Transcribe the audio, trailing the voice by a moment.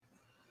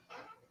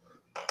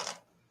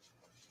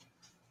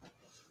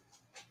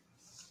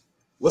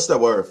What's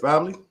that word,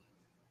 family?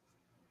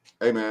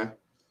 Hey man,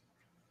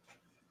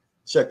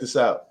 check this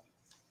out.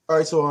 All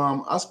right, so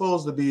I'm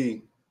supposed to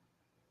be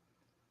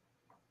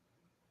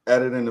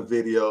editing the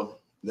video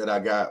that I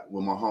got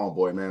with my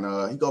homeboy,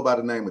 man. He go by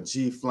the name of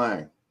G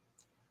Flame.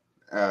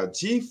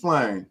 G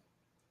Flame,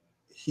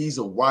 he's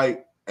a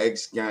white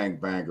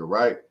ex-gangbanger,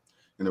 right?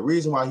 And the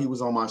reason why he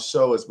was on my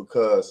show is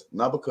because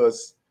not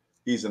because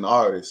he's an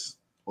artist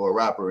or a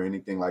rapper or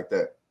anything like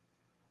that.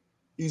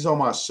 He's on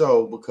my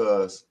show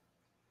because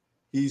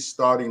he's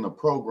starting a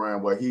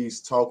program where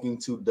he's talking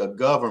to the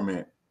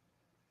government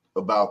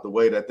about the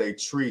way that they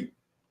treat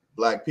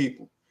black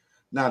people.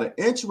 Now, the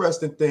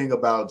interesting thing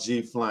about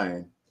G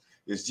Flame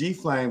is G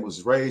Flame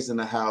was raised in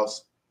a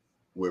house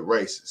with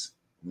racists.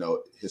 You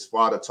know, his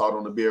father taught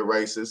him to be a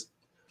racist.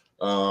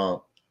 Uh,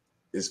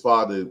 his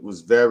father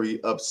was very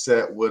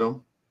upset with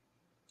him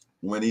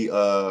when he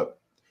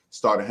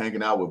started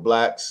hanging out with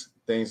blacks,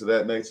 things of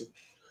that nature.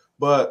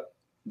 But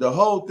the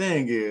whole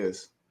thing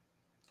is,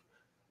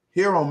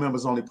 here on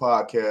Members Only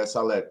Podcast, I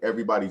let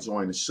everybody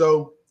join the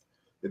show.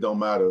 It don't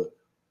matter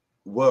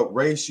what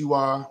race you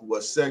are,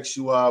 what sex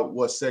you are,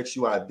 what sex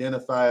you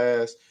identify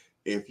as.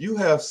 If you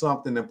have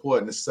something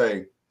important to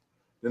say,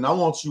 then I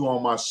want you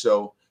on my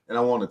show and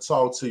I want to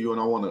talk to you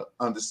and I want to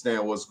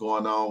understand what's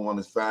going on. I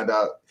want to find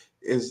out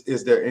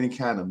is there any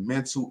kind of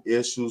mental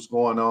issues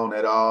going on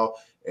at all,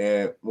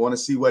 and want to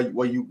see where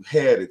you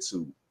headed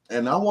to.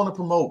 And I want to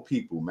promote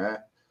people, man.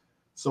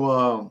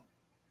 So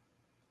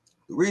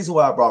the reason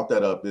why I brought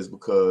that up is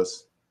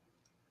because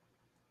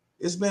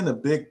it's been a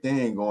big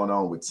thing going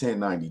on with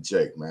 1090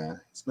 Jake,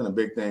 man. It's been a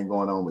big thing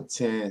going on with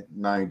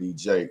 1090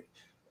 Jake.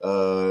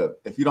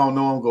 If you don't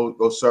know him,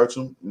 go search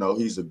him. You know,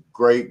 he's a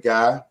great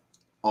guy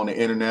on the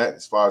internet,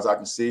 as far as I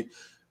can see.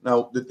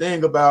 Now, the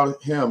thing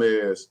about him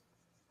is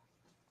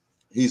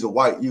he's a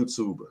white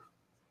YouTuber,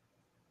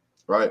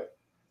 right?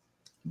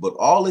 But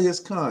all of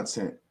his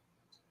content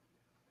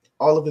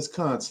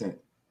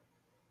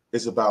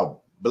is about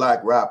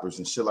black rappers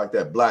and shit like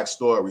that, black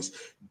stories.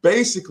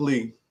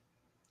 Basically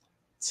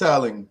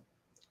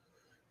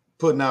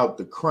putting out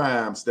the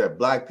crimes that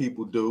black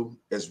people do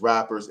as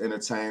rappers,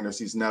 entertainers.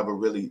 He's never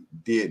really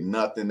did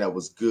nothing that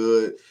was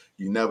good.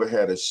 He never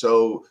had a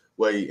show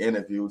where he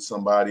interviewed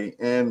somebody,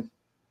 and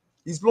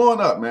he's blowing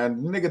up,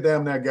 man. The nigga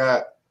damn near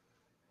got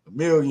 1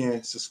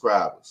 million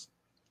subscribers.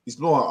 He's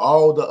blowing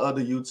all the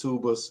other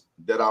YouTubers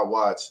that I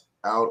watch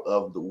out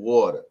of the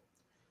water.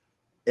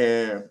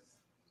 And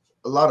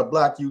a lot of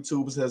black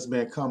YouTubers has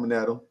been coming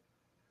at him,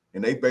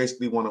 and they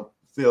basically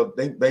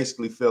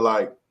feel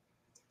like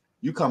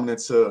you coming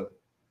into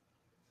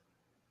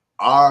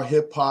our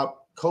hip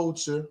hop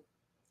culture,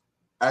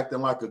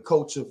 acting like a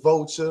culture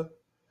vulture,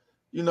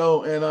 you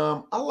know. And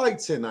I like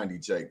 1090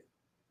 Jake.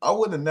 I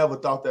wouldn't have never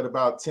thought that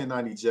about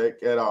 1090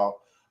 Jake at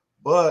all.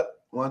 But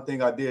one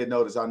thing I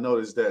noticed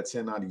that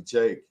 1090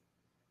 Jake,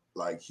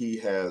 like, he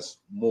has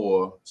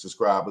more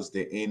subscribers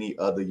than any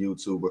other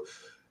YouTuber.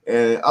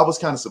 And I was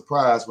kind of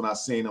surprised when I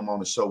seen him on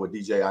the show with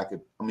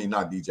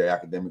not DJ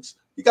Academics.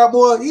 He got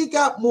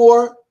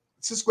more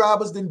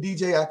subscribers than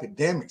DJ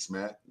Academics,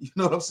 man. You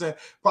know what I'm saying?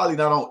 Probably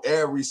not on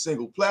every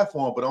single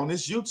platform, but on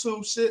this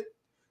YouTube shit,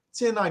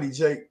 1090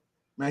 Jake,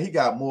 man, he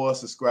got more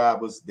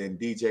subscribers than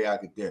DJ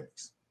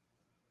Academics.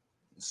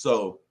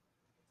 So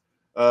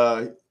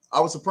I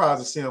was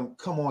surprised to see him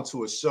come on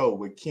to a show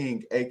with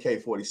King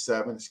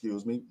AK-47,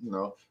 excuse me, you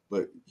know,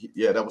 but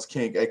yeah, that was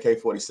King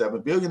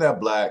AK-47, Billionaire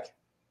Black,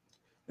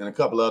 and a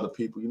couple other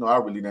people. You know, I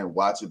really didn't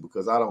watch it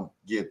because I don't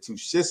give two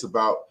shits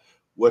about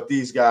what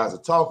these guys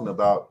are talking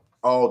about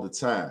all the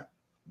time.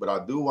 But I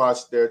do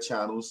watch their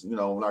channels. You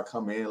know, when I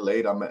come in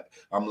late, I'm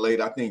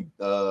late. I think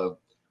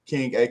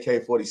King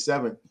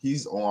AK-47,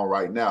 he's on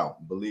right now.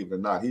 Believe it or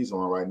not, he's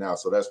on right now.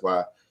 So that's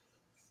why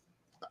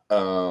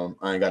I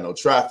ain't got no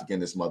traffic in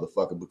this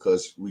motherfucker,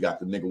 because we got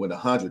the nigga with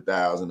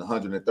 100,000,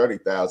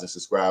 130,000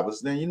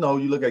 subscribers. Then, you know,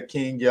 you look at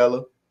King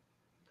Yella,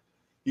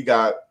 he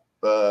got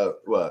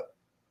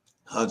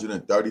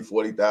 130,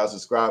 40,000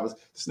 subscribers.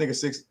 This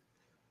nigga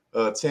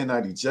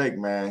 1090 Jake,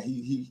 man,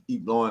 he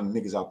blowing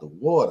niggas out the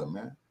water,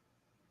 man.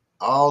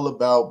 All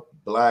about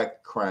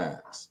black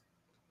crimes.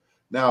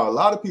 Now, a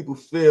lot of people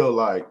feel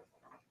like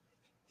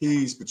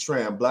he's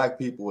portraying black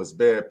people as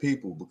bad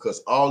people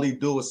because all he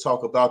do is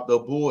talk about the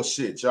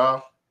bullshit,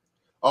 y'all.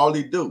 All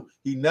he do.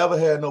 He never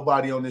had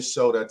nobody on this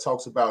show that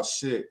talks about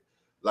shit.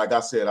 Like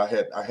I said, I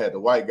had the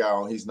white guy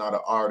on. He's not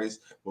an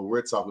artist, but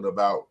we're talking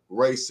about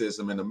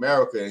racism in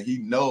America, and he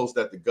knows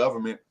that if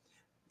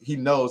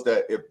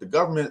the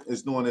government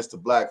is doing this to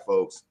black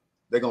folks,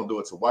 they're gonna do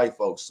it to white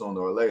folks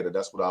sooner or later.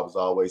 That's what I was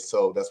always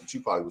told. That's what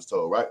you probably was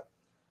told, right?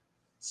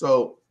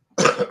 So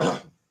I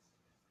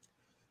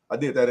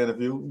did that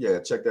interview.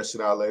 Yeah, check that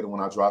shit out later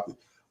when I drop it.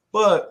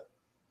 But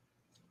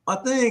my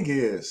thing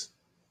is,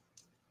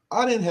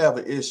 I didn't have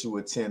an issue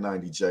with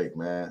 1090 Jake,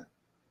 man.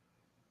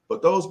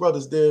 But those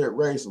brothers did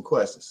raise some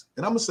questions.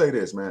 And I'm going to say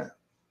this, man.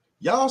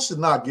 Y'all should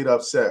not get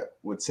upset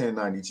with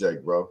 1090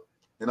 Jake, bro.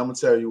 And I'm going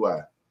to tell you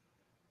why.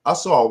 I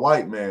saw a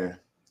white man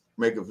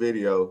make a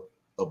video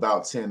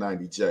about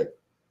 1090 Jake.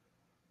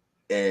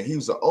 and he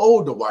was an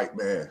older white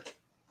man.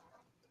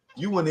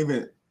 You wouldn't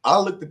even. I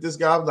looked at this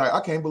guy. I was like,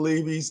 I can't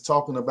believe he's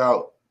talking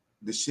about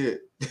the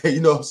shit.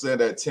 You know what I'm saying?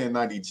 That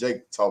 1090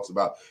 Jake talks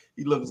about.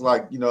 He looks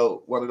like, you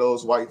know, one of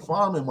those white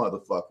farming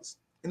motherfuckers.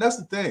 And that's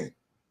the thing.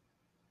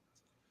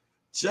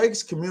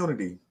 Jake's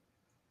community,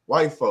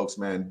 white folks,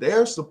 man,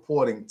 they're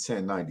supporting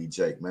 1090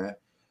 Jake, man.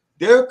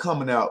 They're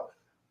coming out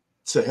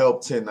to help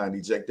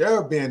 1090 Jake.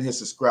 They're being his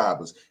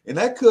subscribers. And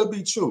that could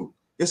be true.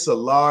 It's a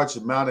large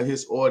amount of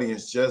his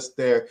audience just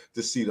there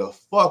to see the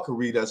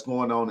fuckery that's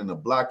going on in the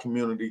black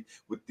community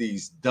with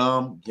these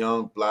dumb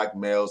young black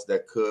males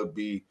that could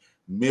be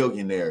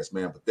millionaires,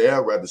 man. But they'd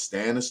rather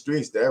stay in the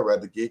streets. They'd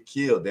rather get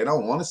killed. They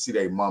don't want to see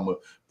their mama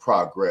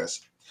progress.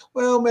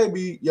 Well,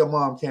 maybe your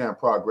mom can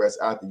progress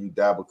after you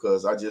die,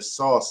 because I just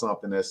saw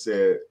something that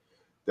said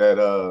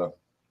that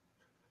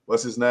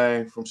what's his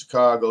name from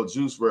Chicago,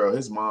 Juice WRLD,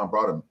 his mom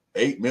brought him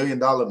 $8 million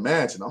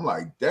mansion. I'm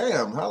like,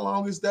 damn, how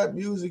long is that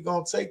music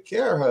gonna take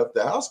care of her? If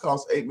the house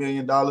costs $8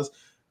 million,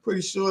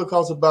 pretty sure it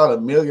costs about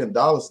 $1 million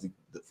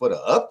for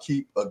the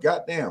upkeep a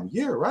goddamn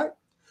year, right?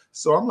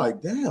 So I'm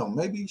like, damn,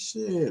 maybe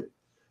shit,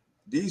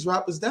 these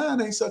rappers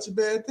dying ain't such a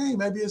bad thing.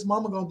 Maybe his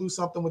mama gonna do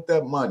something with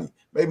that money.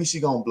 Maybe she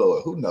gonna blow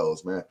it. Who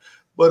knows, man?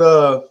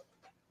 But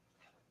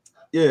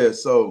yeah,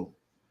 so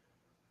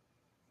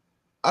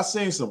I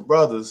seen some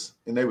brothers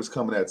and they was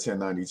coming at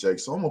 1090 Jake.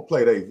 So I'm gonna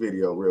play their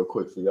video real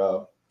quick for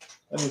y'all.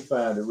 Let me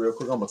find it real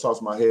quick. I'm gonna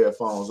toss my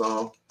headphones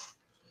on. I'm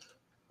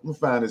gonna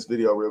find this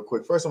video real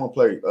quick. First, I'm gonna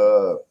play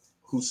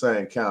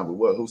Hussein Campbell.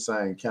 What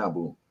Hussein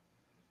Campbell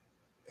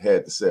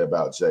had to say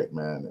about Jake,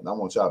 man. And I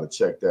want y'all to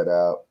check that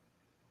out.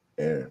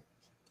 And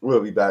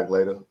we'll be back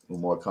later with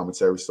more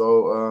commentary.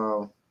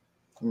 So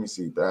let me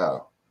see.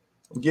 I'm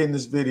getting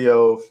this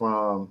video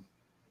from,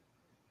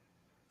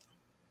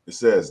 it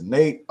says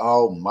Nate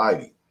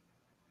Almighty.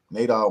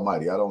 Nate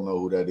Almighty. I don't know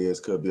who that is.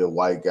 Could be a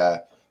white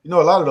guy. You know,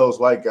 a lot of those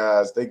white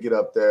guys, they get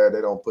up there,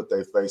 they don't put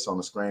their face on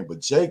the screen, but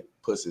Jake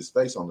puts his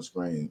face on the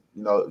screen.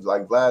 You know,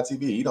 like Vlad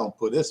TV, he don't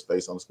put his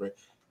face on the screen.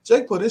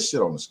 Jake put his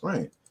shit on the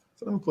screen.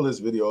 So let me pull this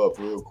video up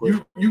real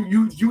quick.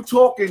 You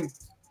talking,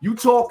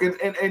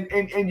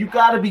 and you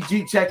gotta be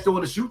G-checked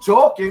on this. You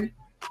talking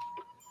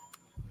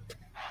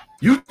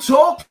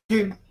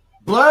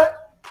blood,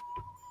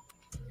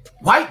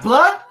 white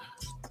blood,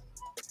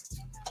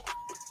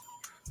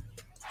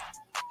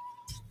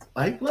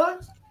 white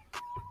blood.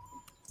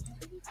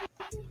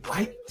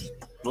 White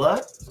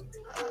blood,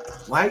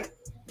 white.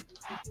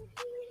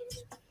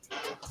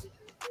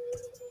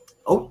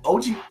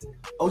 OG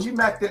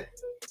Mac. That.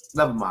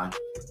 Never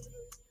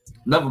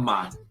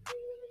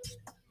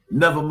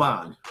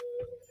mind.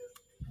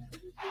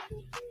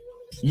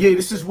 Yeah,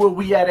 this is where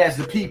we at as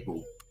the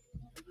people,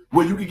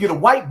 where you can get a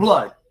white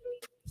blood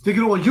to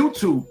get on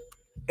YouTube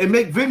and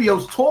make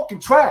videos talking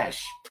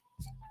trash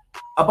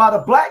about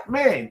a black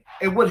man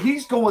and what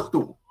he's going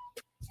through.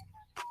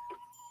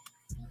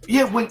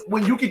 Yeah,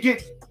 when you could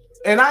get,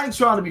 and I ain't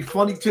trying to be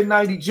funny,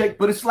 1090 Jake,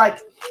 but it's like,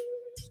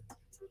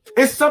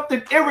 it's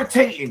something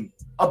irritating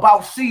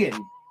about seeing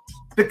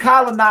the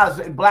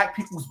colonizer in black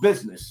people's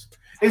business.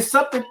 It's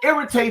something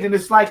irritating.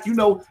 It's like, you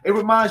know, it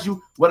reminds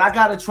you when I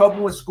got in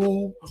trouble in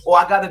school, or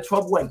I got in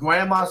trouble at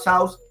grandma's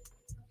house,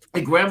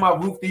 and Grandma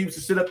Ruth, they used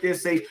to sit up there and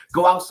say,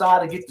 go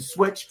outside and get the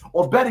switch.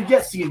 Or better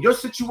yet, see, in your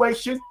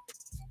situation,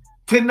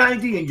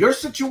 1090, in your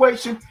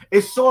situation,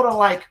 it's sort of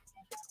like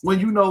when,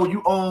 you know,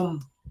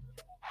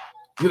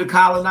 you're the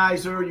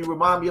colonizer, you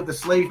remind me of the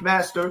slave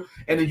master,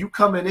 and then you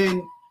coming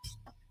in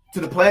to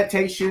the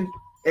plantation,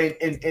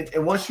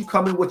 and once you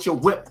come in with your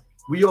whip,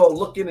 we all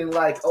looking and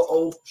like,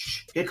 uh-oh,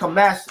 here come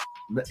master,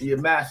 your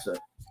master.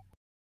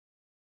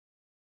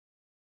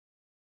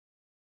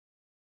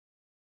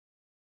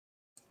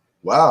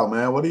 Wow,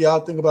 man. What do y'all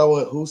think about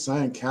what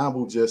Hussein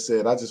Campbell just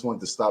said? I just wanted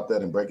to stop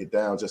that and break it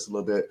down just a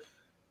little bit.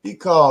 He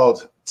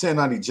called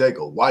 1090 Jake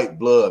a white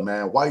blood,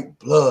 man. White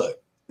blood.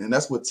 And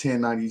that's what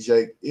 1090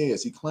 Jake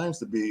is. He claims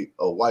to be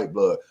a white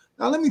blood.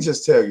 Now, let me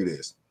just tell you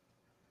this.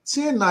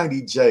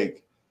 1090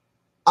 Jake,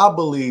 I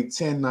believe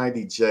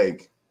 1090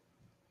 Jake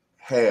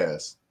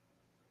has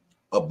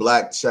a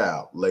black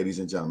child, ladies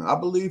and gentlemen. I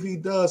believe he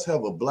does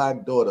have a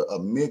black daughter, a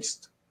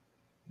mixed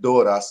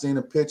daughter. I seen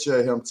a picture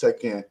of him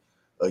taking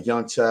a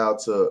young child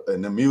to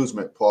an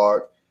amusement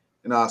park,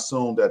 and I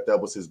assumed that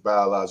was his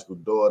biological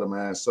daughter,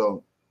 man.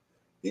 So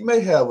he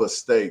may have a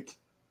stake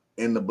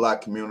in the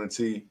black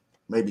community.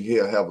 Maybe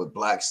he'll have a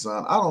black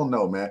son. I don't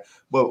know, man.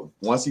 But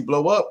once he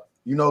blow up,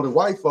 you know, the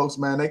white folks,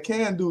 man, they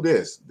can do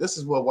this. This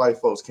is what white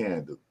folks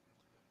can do.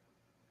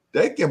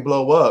 They can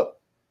blow up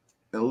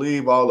and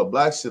leave all the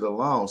black shit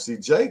alone. See,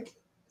 Jake,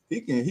 he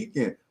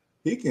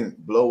can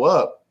blow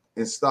up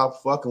and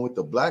stop fucking with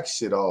the black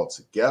shit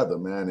altogether,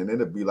 man. And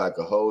it'll be like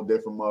a whole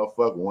different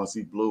motherfucker once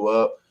he blew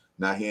up.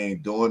 Now he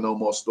ain't doing no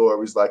more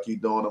stories like he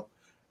doing them.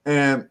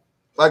 And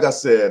like I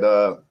said,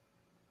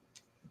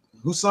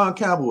 Hussein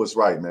Campbell is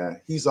right,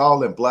 man. He's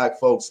all in black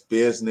folks'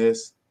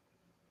 business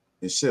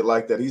and shit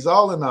like that. He's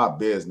all in our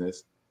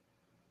business.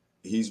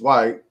 He's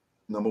white,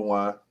 number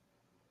one.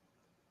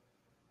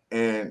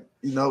 And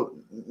you know,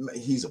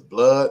 he's a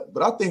blood.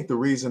 But I think the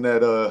reason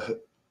that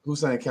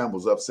Hussein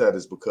Campbell's upset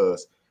is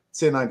because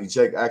 1090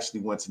 Jake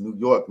actually went to New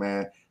York,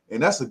 man.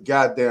 And that's a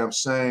goddamn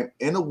shame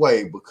in a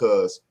way,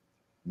 because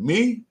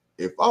me,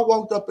 if I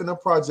walked up in the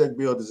project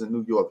buildings in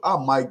New York, I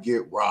might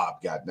get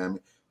robbed, goddamn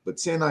it. But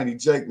 1090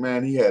 Jake,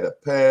 man, he had a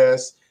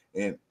pass.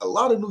 And a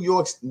lot of New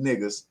York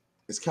niggas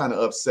is kind of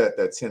upset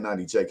that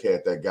 1090 Jake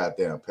had that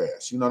goddamn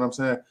pass. You know what I'm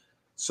saying?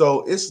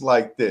 So it's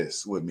like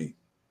this with me.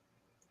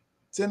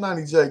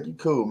 1090 Jake, you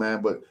cool,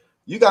 man, but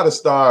you got to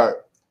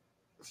start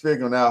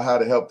figuring out how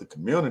to help the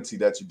community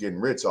that you're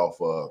getting rich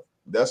off of.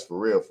 That's for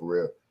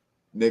real,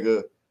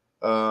 nigga.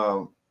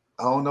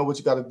 I don't know what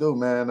you got to do,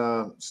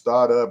 man.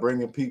 Start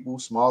bringing people,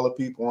 smaller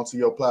people, onto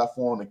your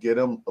platform to get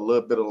them a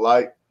little bit of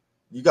light.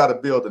 You got to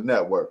build a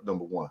network.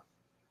 Number one,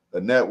 a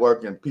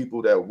network and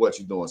people that what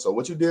you're doing. So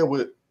what you did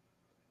with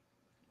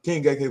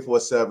King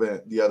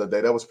AK-47 the other day,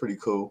 that was pretty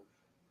cool,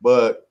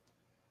 but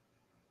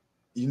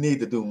you need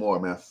to do more,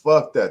 man.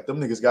 Fuck that.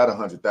 Them niggas got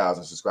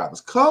 100,000 subscribers.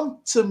 Come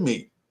to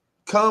me.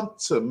 Come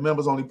to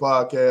Members Only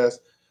Podcast.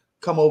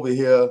 Come over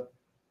here.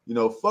 You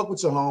know, fuck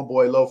with your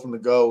homeboy Low from the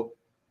Go.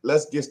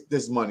 Let's get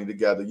this money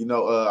together. You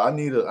know, I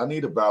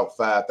need about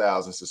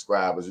 5,000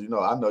 subscribers. You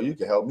know, I know you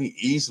can help me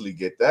easily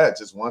get that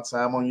just one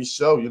time on your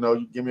show. You know,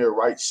 you give me a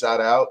right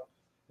shout out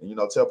and, you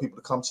know, tell people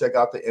to come check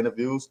out the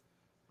interviews.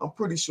 I'm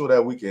pretty sure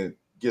that we can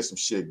get some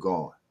shit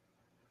going.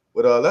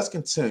 But let's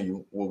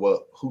continue with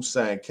what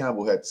Hussein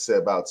Campbell had to say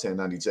about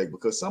 1090 Jake,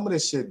 because some of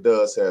this shit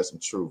does have some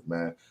truth,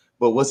 man.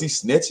 But was he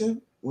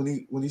snitching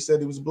when he said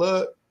he was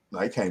blood? No,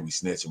 he can't be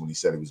snitching when he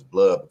said he was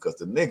blood, because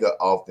the nigga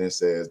often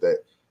says that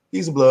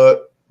he's blood.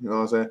 You know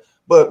what I'm saying?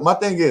 But my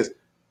thing is,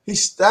 he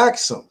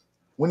stacks him.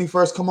 When he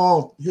first come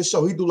on his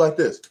show, he do like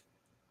this.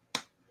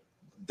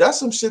 That's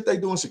some shit they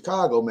do in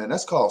Chicago, man.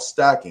 That's called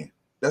stacking.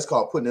 That's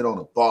called putting it on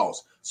the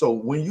balls. So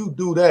when you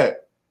do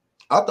that,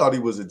 I thought he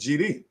was a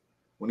GD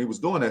when he was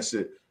doing that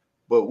shit.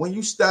 But when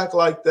you stack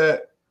like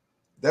that,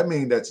 that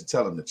means that you're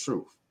telling the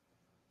truth.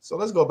 So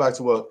let's go back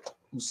to what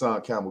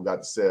Hussein Campbell got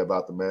to say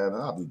about the man.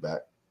 I'll be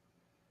back.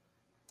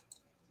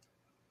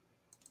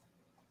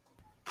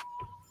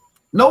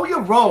 Know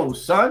your role,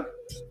 son.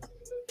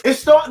 It's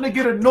starting to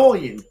get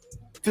annoying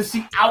to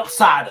see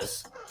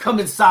outsiders come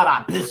inside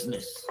our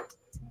business.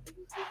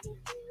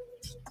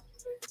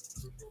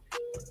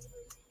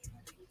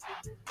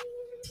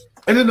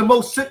 And then the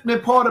most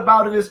sickening part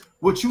about it is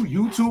what you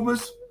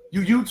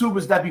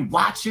YouTubers that be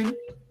watching,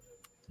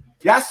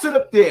 y'all sit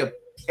up there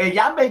and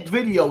y'all make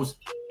videos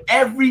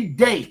every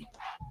day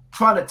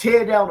trying to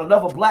tear down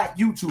another black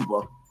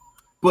YouTuber.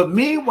 But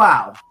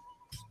meanwhile,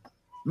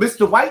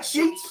 Mr. White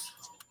Sheets,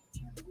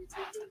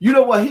 you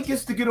know what? He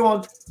gets to get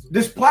on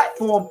this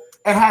platform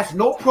and has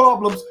no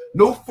problems,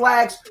 no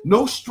flags,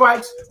 no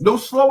strikes, no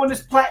slowing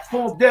this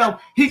platform down.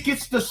 He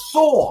gets to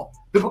soar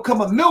to become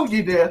a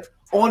millionaire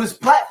on his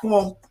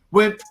platform,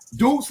 when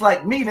dudes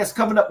like me that's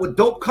coming up with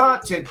dope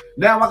content,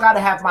 now I got to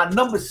have my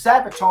numbers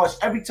sabotaged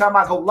every time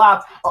I go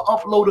live or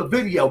upload a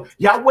video.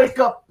 Y'all wake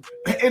up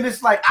and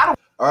it's like, I don't.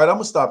 All right, I'm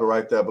going to stop it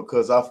right there,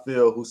 because I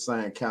feel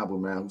Hussein Campbell,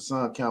 man.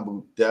 Hussein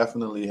Campbell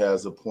definitely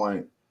has a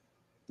point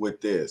with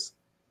this.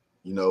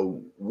 You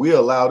know, we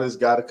allow this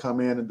guy to come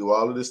in and do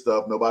all of this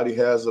stuff. Nobody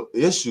has an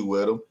issue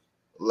with him.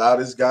 Allow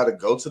this guy to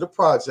go to the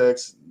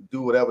projects,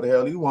 do whatever the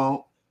hell he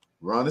want,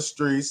 run the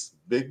streets,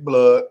 big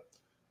blood.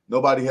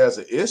 Nobody has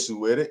an issue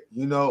with it,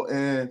 you know,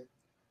 and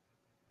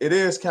it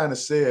is kind of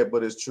sad,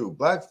 but it's true.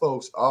 Black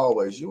folks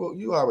always,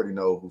 you already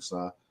know,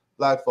 Hussein,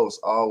 Black folks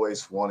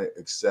always wanted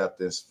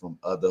acceptance from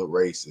other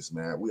races,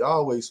 man. We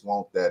always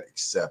want that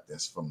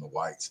acceptance from the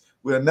whites.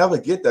 We'll never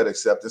get that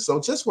acceptance. So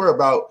just worry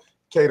about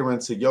catering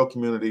to your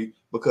community,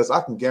 because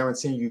I can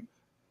guarantee you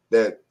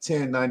that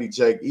 1090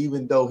 Jake,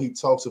 even though he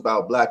talks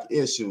about black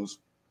issues,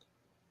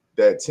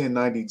 that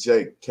 1090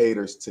 Jake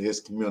caters to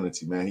his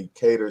community, man. He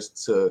caters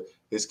to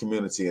his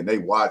community and they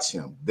watch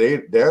him.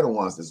 They're the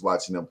ones that's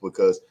watching him,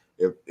 because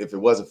if it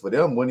wasn't for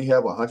them, wouldn't he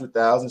have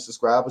 100,000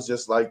 subscribers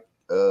just like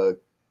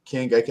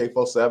King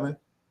AK-47?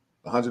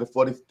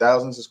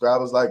 140,000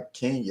 subscribers like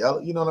King Yellow?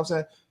 You know what I'm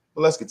saying?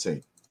 But let's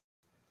continue.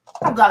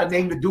 I don't gotta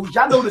name the dudes.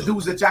 Y'all know the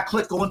dudes that y'all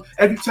click on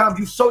every time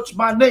you search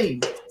my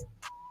name.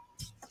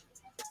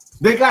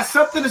 They got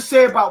something to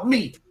say about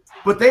me,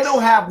 but they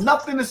don't have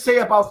nothing to say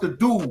about the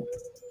dude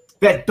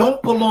that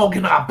don't belong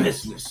in our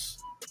business.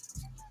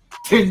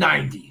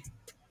 1090.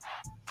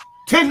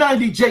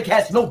 1090 Jake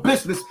has no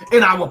business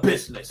in our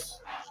business.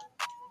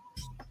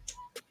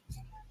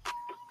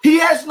 He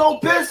has no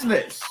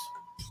business.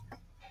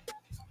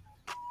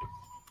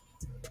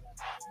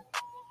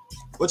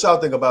 What y'all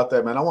think about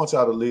that, man? I want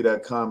y'all to leave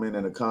that comment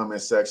in the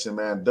comment section,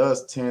 man.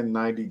 Does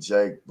 1090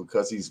 Jake,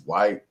 because he's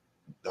white,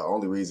 the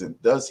only reason,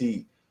 does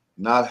he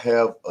not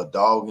have a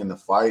dog in the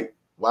fight?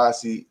 Why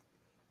is he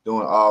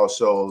doing all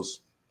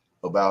shows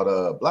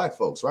about black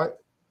folks, right?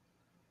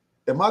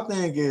 And my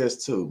thing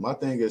is too,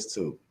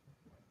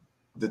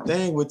 the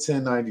thing with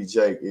 1090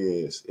 Jake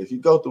is, if you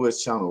go through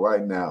his channel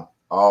right now,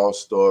 all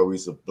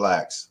stories of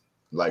blacks.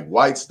 Like,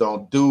 whites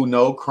don't do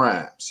no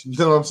crimes. You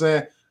know what I'm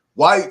saying?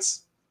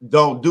 Whites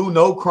don't do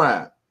no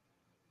crime.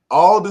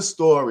 All the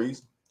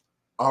stories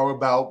are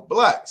about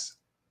blacks.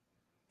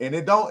 And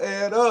it don't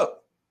add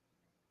up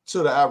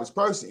to the average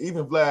person.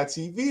 Even Vlad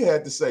TV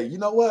had to say, you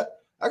know what?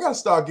 I got to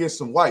start getting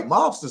some white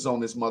mobsters on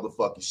this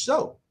motherfucking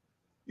show.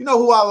 You know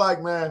who I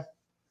like, man?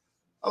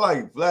 I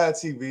like Vlad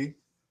TV.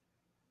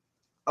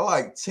 I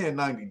like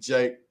 1090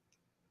 Jake.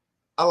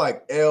 I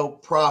like El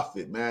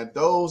Prophet, man.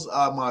 Those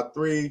are my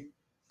three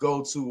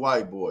go-to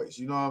white boys.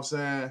 You know what I'm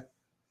saying?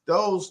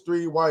 Those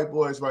three white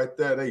boys right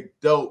there, they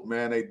dope,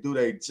 man. They do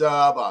their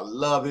job. I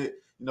love it.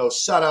 You know,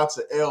 shout out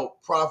to El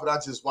Prophet. I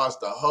just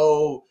watched a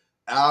whole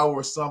hour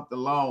or something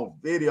long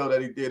video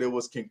that he did. It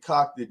was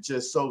concocted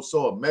just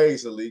so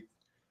amazingly.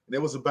 And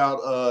it was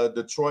about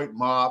Detroit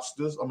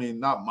mobsters. I mean,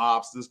 not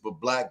mobsters, but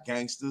black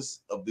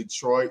gangsters of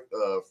Detroit.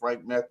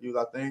 Frank Matthews,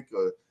 I think,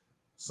 or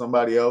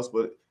somebody else.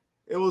 But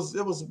it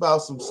was about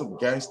some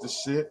gangster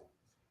shit.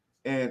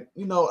 And,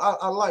 you know,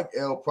 I like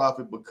El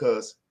Prophet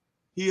because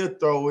he'll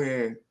throw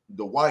in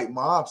the white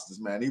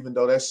mobsters, man, even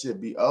though that shit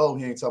be old.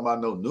 He ain't talking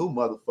about no new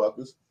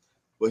motherfuckers.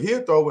 But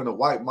he'll throw in the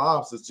white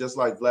mobsters just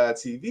like Vlad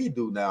TV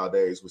do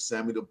nowadays with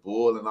Sammy the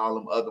Bull and all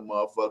them other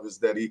motherfuckers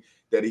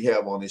that he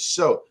have on his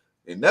show.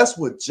 And that's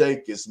what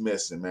Jake is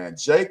missing, man.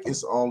 Jake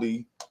is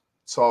only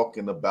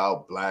talking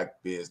about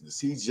black business.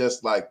 He's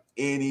just like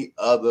any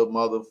other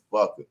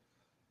motherfucker.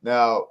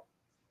 Now,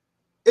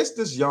 it's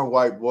this young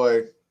white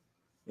boy,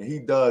 and he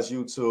does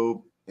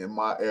YouTube in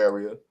my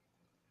area.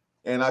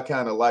 And I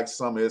kind of like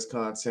some of his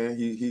content.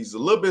 He's a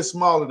little bit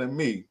smaller than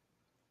me.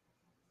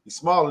 He's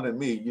smaller than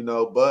me, you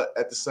know, but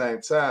at the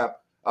same time,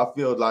 I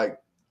feel like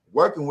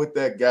working with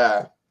that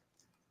guy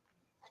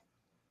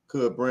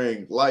could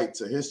bring light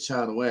to his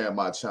channel and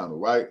my channel,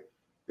 right?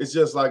 It's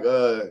just like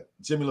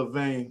Jimmy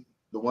Levine,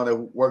 the one that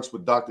works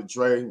with Dr.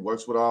 Dre,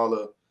 works with all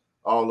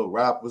the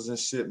rappers and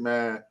shit,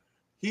 man.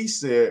 He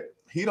said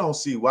he don't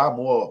see why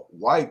more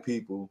white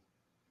people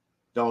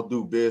don't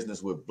do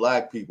business with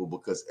black people,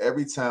 because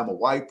every time a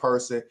white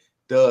person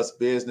does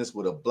business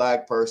with a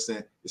black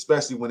person,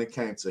 especially when it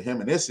came to him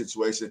in this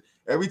situation,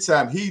 every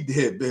time he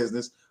did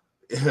business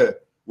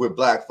with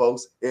black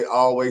folks, it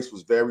always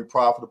was very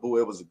profitable.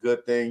 It was a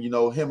good thing. You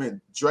know, him and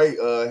Dre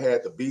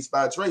had the Beats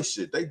by Dre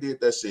shit. They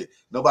did that shit.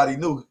 Nobody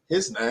knew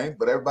his name,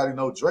 but everybody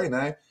know Dre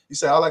name. He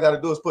said, all I got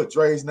to do is put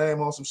Dre's name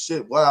on some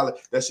shit. Wow,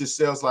 that shit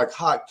sells like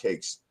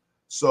hotcakes.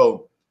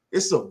 So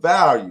it's a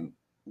value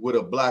with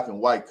a black and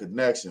white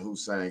connection,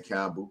 Hussein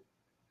Campbell.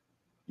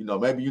 You know,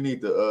 maybe you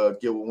need to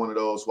get with one of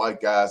those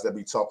white guys that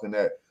be talking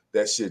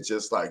that shit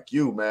just like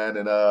you, man,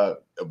 and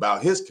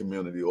about his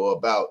community or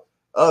about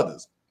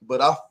others.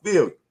 But I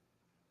feel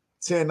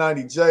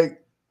 1090 Jake,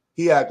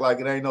 he act like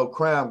it ain't no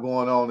crime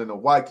going on in the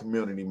white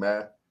community,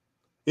 man.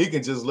 He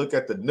can just look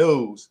at the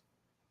news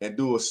and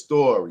do a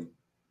story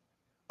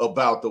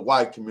about the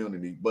white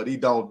community, but he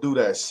don't do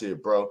that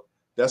shit, bro.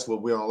 That's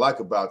what we don't like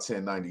about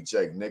 1090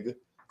 Jake, nigga.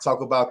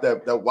 Talk about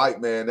that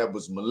white man that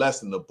was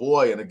molesting the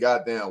boy in the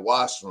goddamn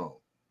washroom.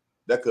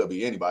 That could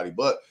be anybody,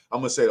 but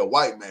I'm going to say the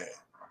white man,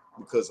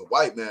 because a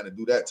white man to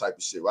do that type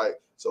of shit, right?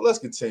 So let's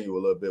continue a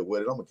little bit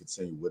with it. I'm going to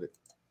continue with it.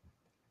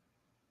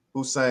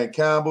 Hussein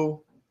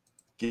Campbell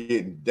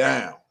getting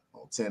down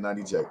on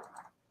 1090 Jake.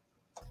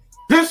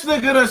 This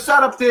nigga done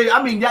sat up there.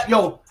 I mean,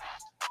 y'all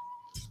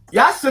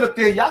sit up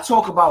there, y'all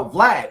talk about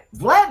Vlad.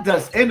 Vlad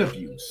does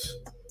interviews.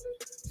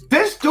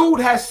 This dude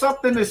has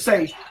something to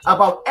say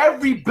about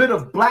every bit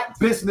of black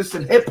business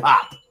and hip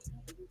hop.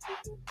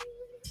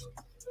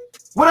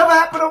 Whatever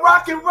happened to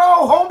rock and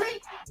roll, homie?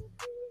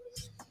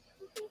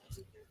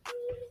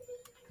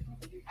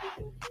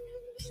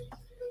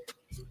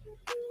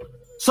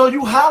 So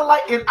you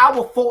highlighting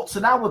our faults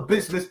in our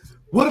business.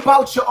 What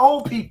about your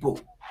own people?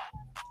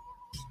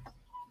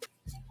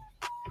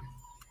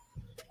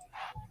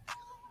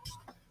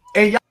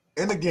 And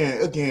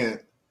again,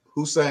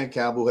 Hussein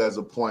Campbell has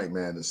a point,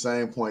 man. The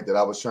same point that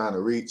I was trying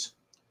to reach.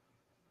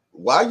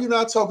 Why are you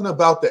not talking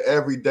about the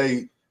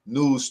everyday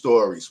news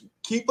stories?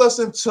 Keep us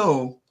in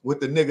tune with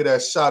the nigga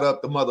that shot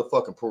up the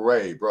motherfucking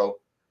parade, bro.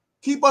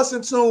 Keep us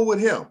in tune with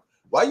him.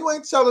 Why you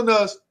ain't telling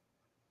us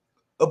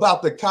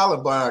about the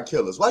Columbine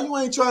killers? Why you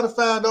ain't trying to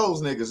find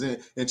those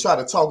niggas and try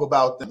to talk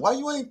about them? Why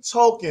you ain't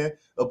talking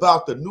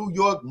about the New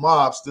York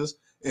mobsters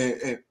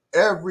and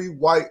every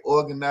white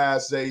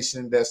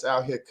organization that's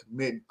out here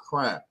committing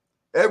crime?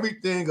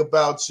 Everything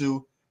about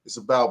you is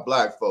about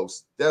black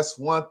folks. That's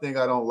one thing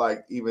I don't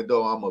like, even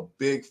though I'm a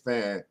big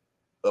fan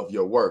of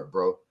your work,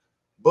 bro.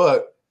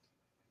 But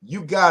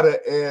you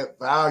gotta add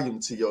volume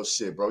to your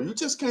shit, bro. You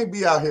just can't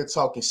be out here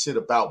talking shit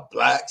about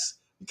blacks.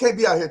 You can't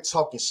be out here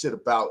talking shit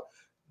about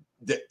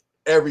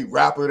every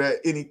rapper that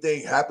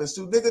anything happens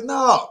to. Nigga,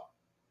 no.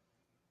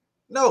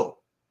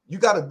 You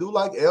gotta do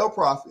like El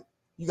Prophet.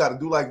 You gotta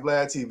do like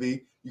Vlad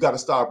TV. You gotta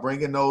start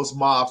bringing those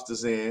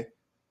mobsters in.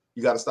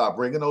 You got to start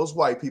bringing those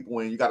white people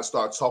in. You got to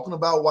start talking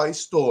about white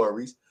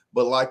stories.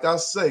 But like I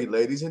say,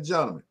 ladies and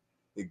gentlemen,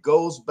 it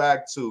goes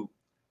back to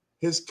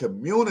his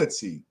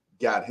community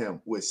got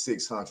him with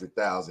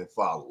 600,000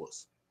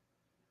 followers.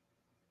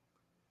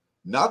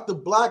 Not the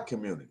black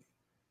community,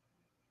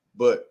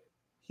 but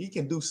he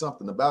can do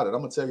something about it.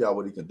 I'm gonna tell y'all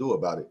what he can do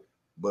about it.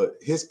 But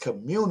his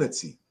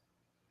community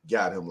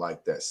got him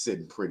like that,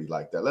 sitting pretty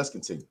like that. Let's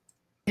continue.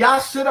 Y'all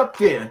sit up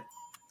there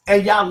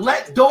and y'all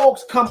let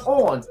dogs come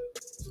on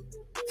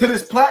to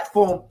this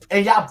platform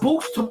and y'all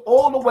boost him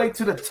all the way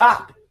to the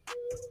top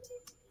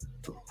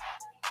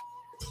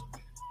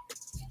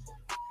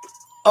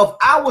of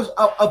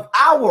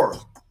our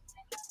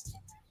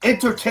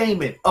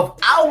entertainment, of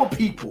our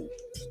people,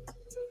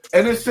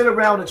 and then sit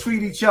around and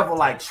treat each other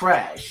like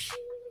trash.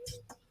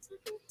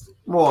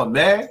 Come on,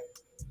 man.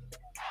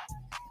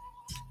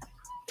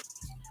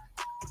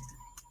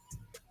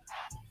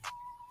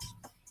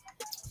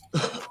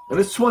 And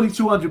there's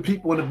 2,200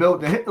 people in the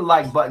building. Hit the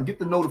like button. Get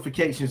the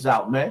notifications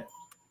out, man.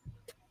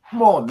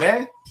 Come on,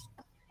 man.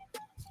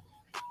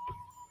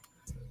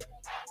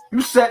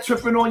 You set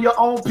tripping on your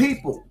own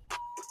people.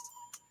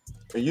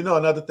 And you know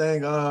another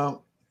thing,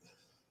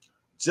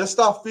 just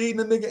stop feeding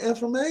the nigga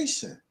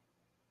information.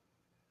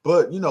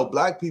 But, you know,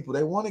 black people,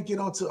 they want to get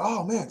onto,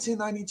 oh, man,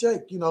 1090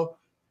 Jake, you know,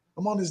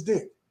 I'm on his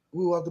dick.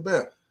 Woo, out the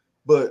bat.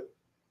 But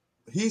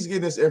he's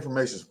getting this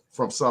information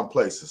from some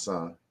places,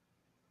 son.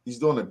 He's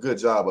doing a good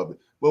job of it.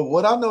 But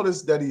what I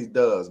noticed that he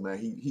does, man,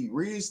 he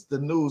reads the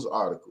news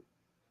article,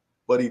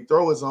 but he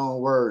throw his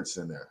own words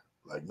in there.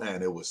 Like,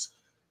 man, it was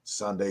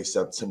Sunday,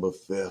 September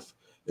 5th.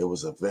 It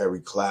was a very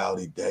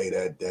cloudy day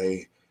that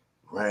day,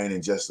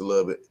 raining just a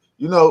little bit.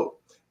 You know,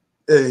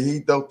 he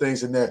throw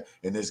things in there.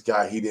 And this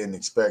guy, he didn't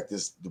expect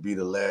this to be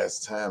the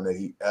last time that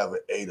he ever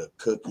ate a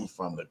cookie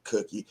from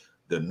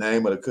the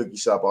name of the cookie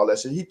shop, all that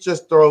shit. He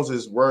just throws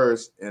his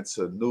words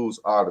into news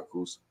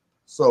articles.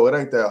 So it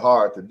ain't that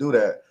hard to do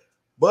that.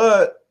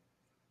 But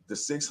the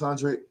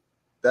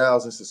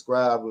 600,000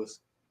 subscribers,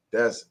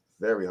 that's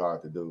very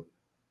hard to do.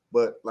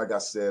 But like I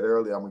said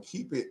earlier, I'm going to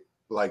keep it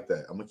like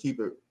that. I'm going to keep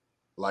it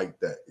like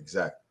that.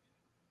 Exactly.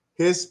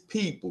 His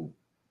people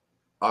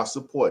are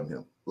supporting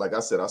him. Like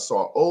I said, I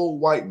saw an old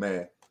white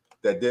man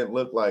that didn't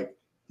look like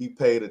he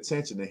paid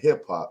attention to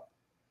hip hop.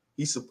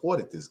 He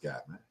supported this guy,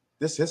 man.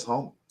 This is his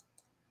homie.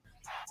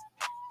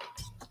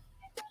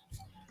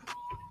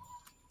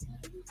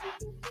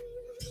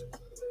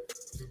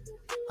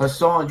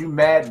 Hassan, you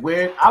mad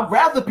weird? I'd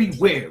rather be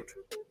weird.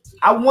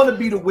 I want to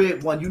be the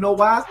weird one. You know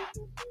why?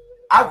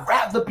 I'd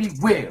rather be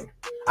weird.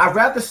 I'd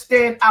rather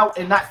stand out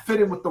and not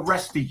fit in with the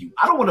rest of you.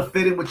 I don't want to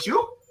fit in with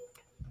you.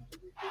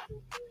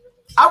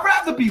 I'd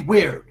rather be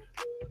weird.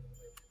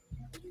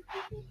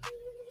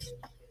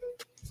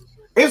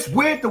 It's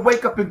weird to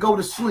wake up and go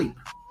to sleep,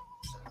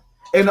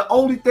 and the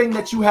only thing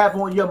that you have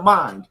on your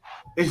mind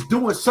is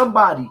doing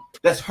somebody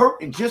that's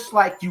hurting just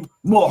like you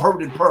more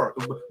hurt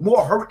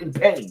and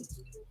pain.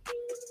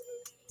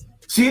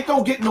 See, it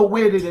don't get no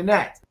weirder than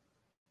that.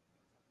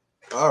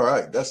 All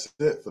right, that's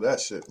it for that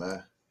shit,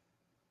 man.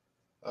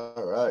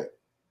 All right.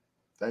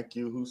 Thank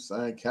you,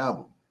 Hussein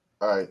Campbell.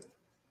 All right.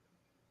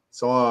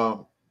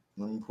 So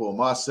let me pull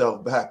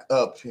myself back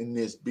up in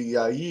this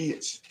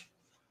BIH.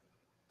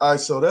 All right,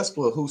 so that's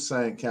what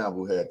Hussein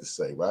Campbell had to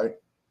say, right?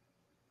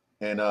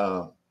 And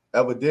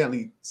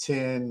evidently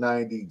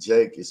 1090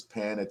 Jake is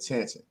paying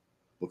attention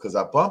because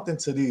I bumped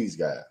into these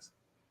guys.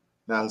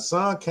 Now,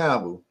 Hussein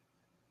Campbell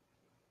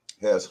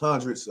has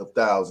hundreds of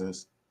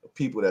thousands of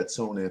people that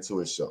tune into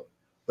his show.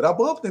 But I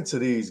bumped into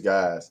these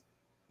guys,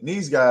 and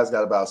these guys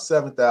got about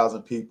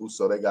 7,000 people,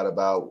 so they got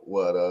about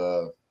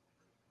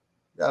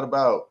got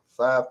about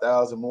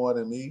 5,000 more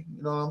than me.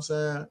 You know what I'm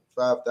saying?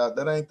 5,000.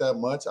 That ain't that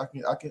much. I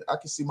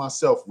can see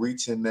myself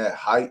reaching that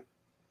height.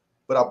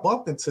 But I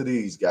bumped into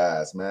these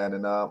guys, man,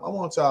 and I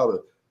want y'all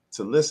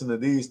to listen to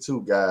these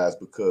two guys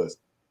because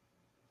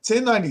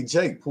 1090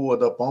 Jake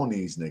pulled up on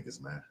these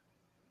niggas, man.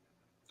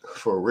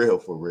 For real,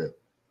 for real.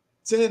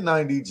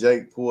 1090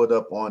 Jake pulled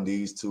up on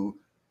these two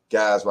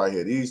guys right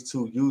here. These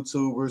two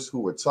YouTubers who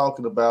were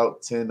talking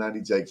about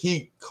 1090 Jake.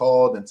 He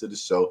called into the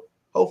show.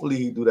 Hopefully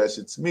he do that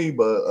shit to me,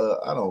 but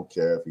I don't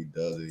care if he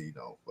does it. He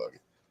don't, fuck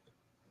it.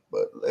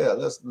 But yeah,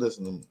 let's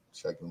listen to him,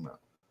 check them out.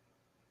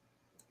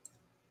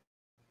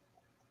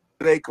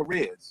 Their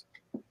careers.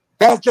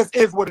 That just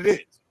is what it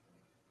is.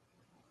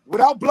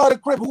 Without Blood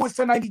and Crip, who is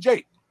 1090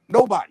 Jake?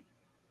 Nobody.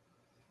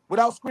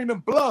 Without screaming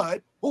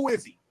blood, who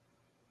is he?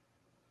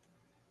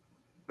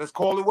 Let's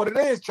call it what it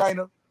is,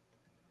 China.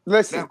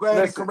 Listen, now, go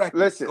ahead and correct.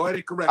 Listen. Go ahead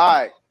and correct.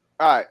 All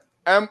right.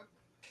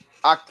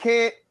 I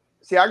can't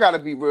see. I gotta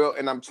be real,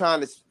 and I'm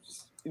trying to,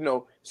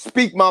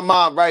 speak my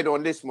mind right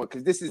on this one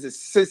because this is a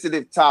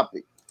sensitive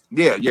topic.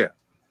 Yeah.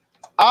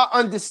 I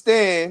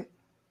understand.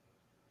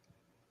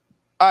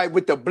 All right,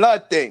 with the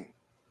blood thing,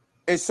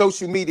 and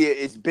social media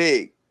is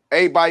big.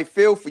 Everybody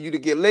feel for you to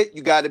get lit,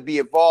 you got to be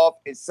involved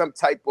in some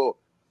type of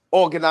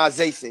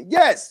organization.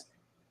 Yes,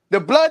 the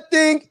blood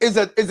thing is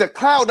a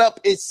cloud up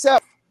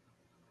itself.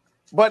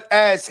 But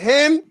as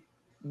him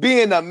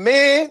being a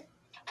man,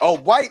 a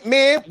white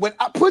man, when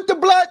I put the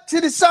blood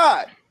to the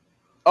side,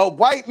 a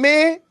white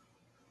man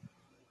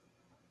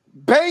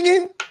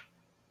banging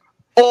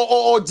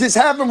or just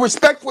having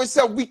respect for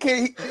himself, we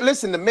can't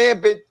listen. The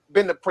man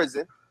been to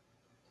prison.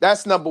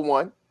 That's number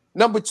one.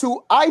 Number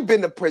two, I've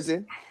been to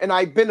prison and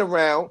I've been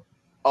around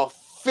a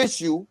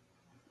official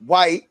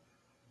white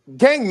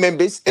gang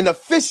members and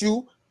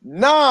official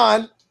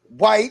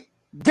non-white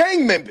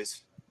gang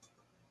members.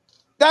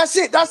 That's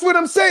it. That's what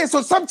I'm saying.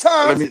 So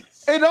sometimes it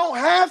don't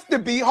have to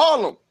be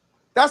Harlem.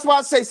 That's why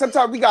I say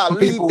sometimes we gotta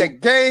leave the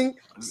gang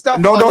stuff.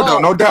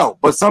 No doubt.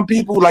 But some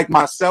people like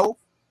myself,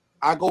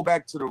 I go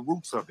back to the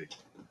roots of it.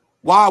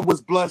 Why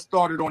was blood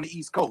started on the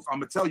East Coast? I'm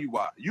gonna tell you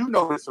why. You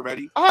know this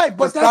already. All right,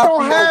 but that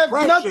don't have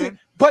nothing.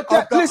 But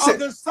that listen,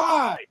 other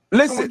side.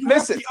 Listen.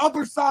 The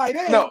other side.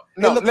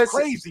 Listen.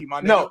 Crazy,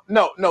 my nigga.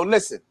 No.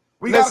 Listen.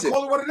 We gotta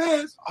call it what it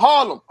is.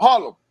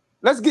 Harlem.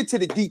 Let's get to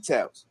the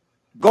details.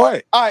 Go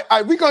ahead. All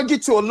right. We're gonna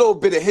get to a little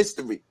bit of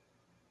history.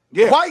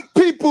 Yeah. White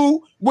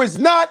people was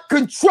not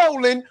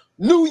controlling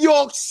New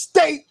York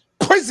State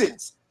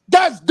prisons.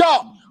 That's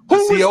dumb. Who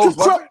was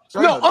controlling?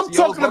 No, I'm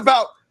talking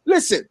about.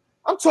 Listen,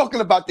 I'm talking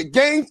about the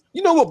gangs.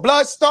 You know what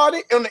blood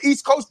started on the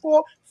East Coast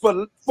for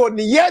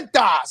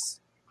Nietas.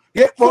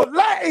 Yeah, for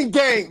Latin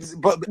gangs,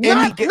 but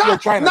not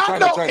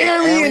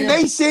Aryan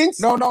nations.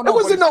 No. It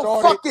wasn't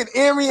no fucking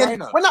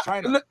Aryan.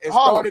 China. It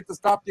started to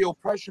stop the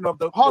oppression of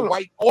the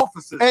white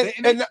officers.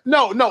 And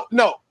no.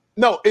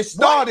 It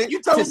started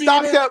to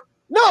stop them.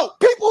 No,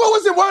 people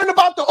wasn't worrying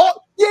about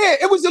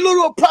it was a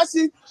little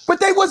oppressive, but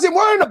they wasn't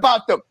worrying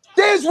about them.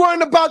 They was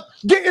worrying about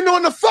getting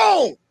on the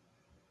phone.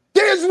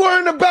 They was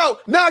worrying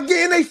about not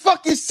getting a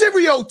fucking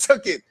cereal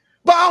taken.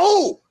 By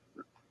who?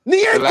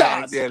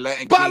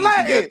 Nietas. By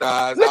Latin.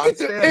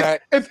 Look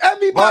at if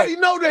everybody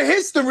know the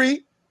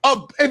history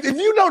of, if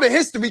you know the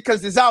history,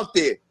 because it's out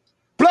there,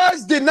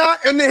 Bloods did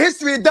not, in the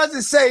history, it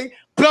doesn't say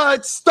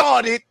blood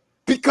started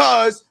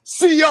because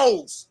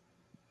COs.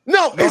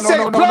 No, it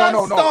said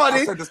blood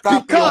started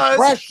because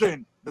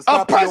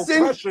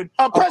oppression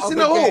of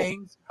who?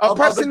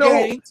 Oppression of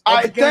who?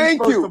 I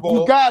thank you.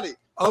 You got it.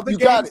 Other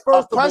gangs,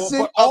 first of all,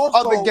 but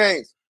other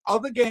gangs.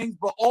 Other gangs,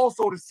 but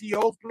also the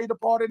COs played a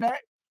part in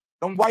that.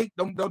 Them white,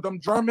 them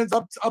Germans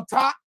up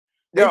top,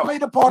 they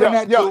played a part in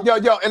that too.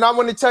 Yo, and I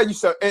want to tell you,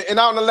 sir, and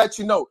I want to let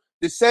you know,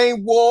 the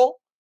same war,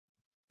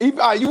 you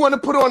want to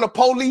put on a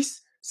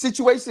police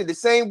situation, the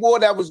same war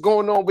that was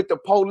going on with the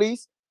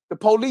police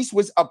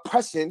was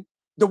oppressing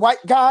the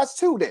white guys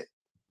too then,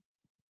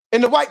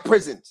 in the white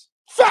prisons.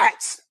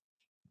 Facts.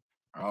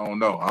 I don't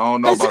know about all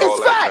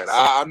that.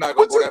 I'm not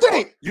going to go that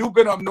far. You've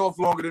been up north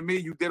longer than me.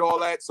 You did all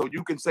that, so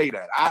you can say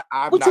that. I'm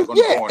not going to go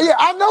on that. Yeah,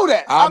 I know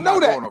that. I know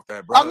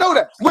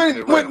that.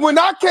 When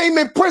I came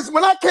in prison,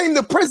 when I came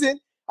to prison,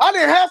 I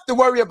didn't have to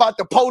worry about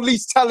the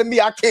police telling me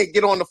I can't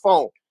get on the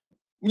phone.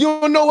 You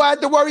don't know what I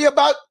had to worry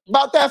about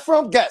that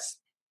from? Guess.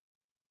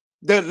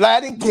 The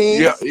Latin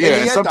kings. Yeah.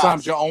 And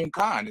sometimes your own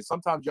kind. And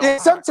sometimes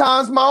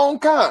sometimes my own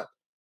kind.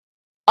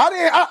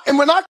 And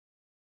when I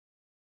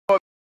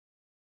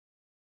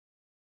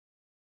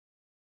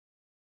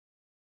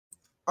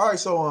All right,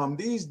 so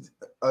these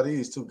are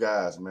these two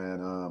guys,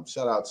 man.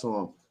 Shout out to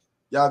them.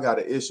 Y'all got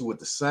an issue with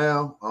the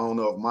sound. I don't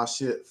know if my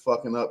shit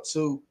fucking up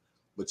too,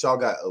 but y'all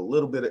got a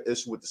little bit of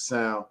issue with the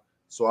sound.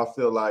 So I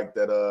feel like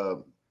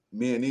that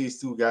me and these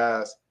two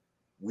guys,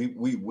 we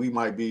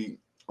might be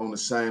on the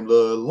same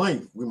little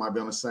length. We might be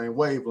on the same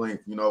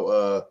wavelength. You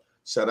know,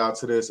 shout out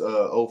to this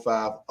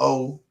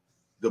 050,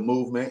 the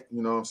movement.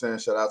 You know what I'm saying?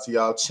 Shout out to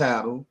y'all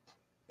channel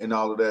and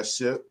all of that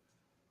shit.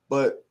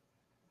 But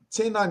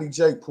 1090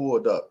 Jake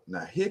pulled up.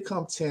 Now here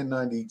comes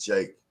 1090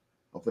 Jake.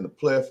 I'm finna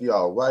play it for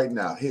y'all right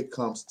now. Here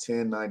comes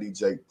 1090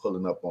 Jake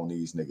pulling up on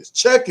these niggas.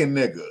 Checking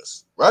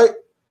niggas, right?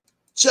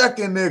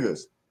 Checking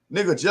niggas.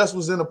 Nigga just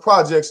was in the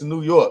projects in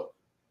New York.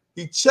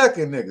 He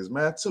checking niggas,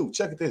 man, too.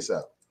 Check this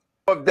out.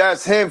 If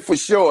that's him for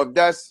sure. If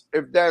that's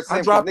him.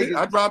 I dropped it.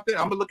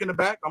 I'm gonna look in the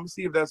back. I'm gonna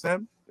see if that's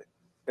him.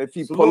 If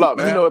he pull up,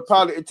 man. You know,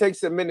 it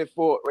takes a minute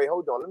for. Wait,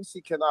 hold on. Let me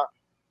see.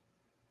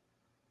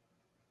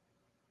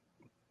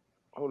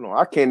 Hold on,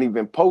 I can't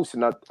even post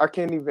and I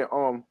can't even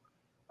all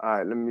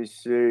right, let me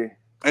see.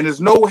 And there's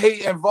no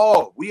hate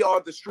involved. We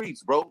are the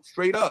streets, bro.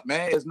 Straight up,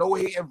 man. There's no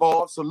hate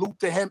involved. Salute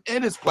to him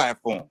and his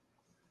platform.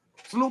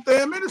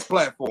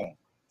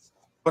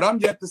 But I'm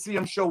yet to see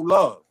him show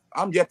love.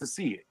 I'm yet to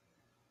see it.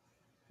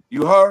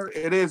 You heard?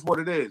 It is what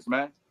it is,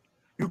 man.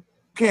 You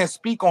can't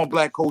speak on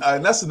black culture.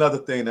 And that's another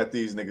thing that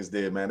these niggas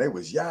did, man. They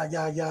was yeah.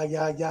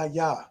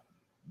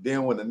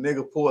 Then when the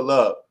nigga pull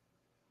up,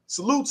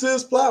 salute to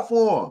his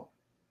platform.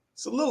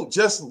 Salute,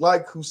 just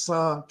like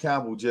Hassan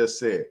Campbell just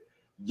said.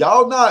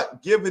 Y'all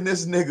not giving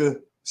this nigga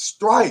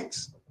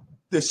strikes.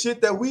 The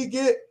shit that we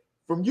get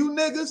from you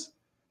niggas,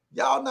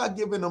 y'all not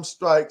giving them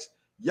strikes.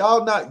 You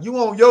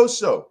on your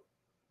show.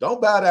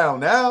 Don't bow down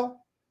now.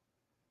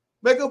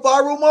 Make a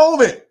viral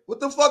moment. What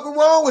the fuck is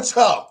wrong with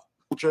y'all?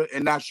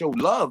 And not show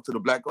love to the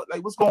black.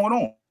 Like, what's going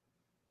on?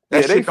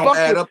 That shit don't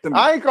add up to me.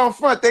 I ain't gonna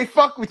front. They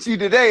fuck with you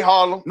today,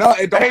 Harlem. No,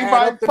 it don't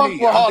add up to me.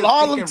 With Harlem.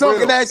 Harlem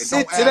talking that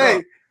shit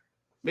today.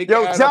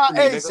 Yo, Ja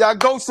Ace, y'all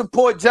go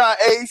support Ja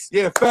Ace.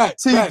 Yeah,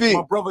 facts. TV. Facts.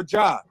 My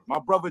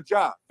brother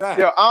Ja. Facts.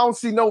 Yo, I don't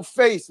see no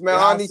face, man.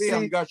 Yeah, I see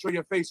him. You gotta show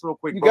your face real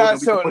quick. You gotta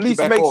show, at least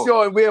make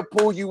sure we'll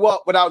pull you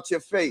up without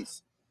your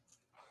face.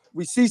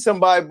 We see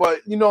somebody,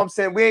 but you know what I'm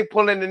saying? We ain't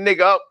pulling the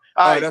nigga up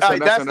All right, that's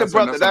the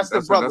brother. That's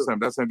the brother.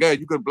 That's him. Yeah,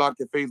 you can block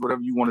your face,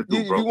 whatever you want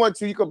to do, bro. You want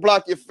to, you can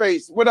block your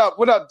face. What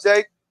up,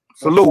 Jake?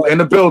 Salute in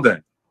the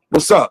building.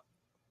 What's up?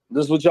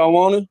 This what y'all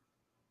wanted?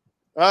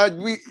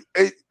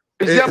 It's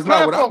your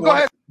platform. Go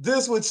ahead.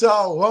 This what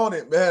y'all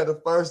wanted, man.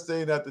 The first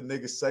thing that the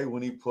nigga say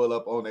when he pull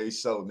up on a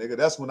show, nigga.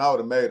 That's when I would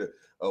have made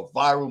a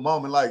viral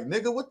moment. Like,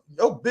 nigga, what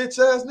your bitch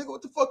ass nigga?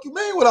 What the fuck you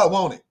mean? What I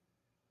wanted?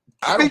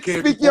 I don't care.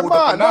 Speak your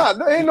mind. Nah,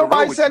 ain't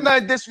nobody said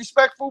nothing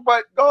disrespectful,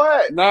 but go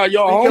ahead. Nah,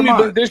 your homie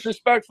been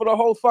disrespectful the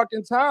whole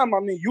fucking time. I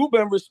mean, you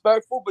been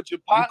respectful, but your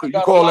partner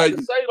got a lot to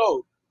say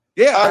though.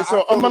 Yeah, right,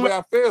 so I'm the way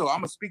I feel. I'm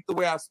gonna speak the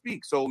way I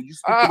speak. So you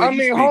speak the way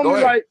you speak.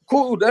 Homie, like,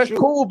 cool, that's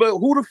cool, but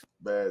who the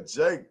man?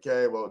 Jake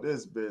came on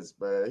this bitch,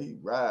 man. He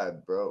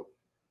ride, bro.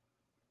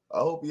 I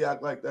hope he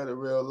act like that in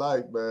real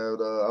life, man.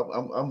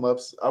 I'm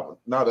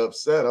not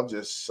upset. I'm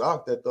just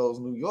shocked that those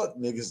New York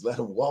niggas let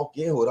him walk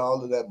in with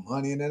all of that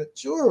money and that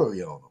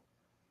jewelry on him.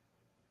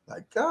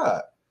 Like,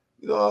 God,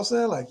 you know what I'm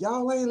saying? Like,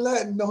 y'all ain't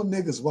letting no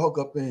niggas walk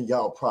up in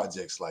y'all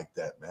projects like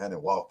that, man,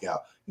 and walk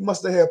out. He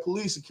must have had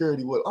police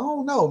security with. I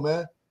don't know,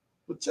 man.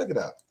 But check it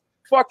out.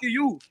 Fuck are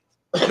you?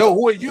 No,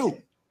 who are you?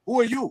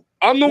 Who are you?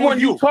 I'm the one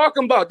you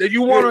talking about that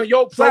you want on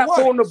your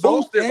platform to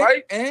boost it,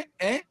 right?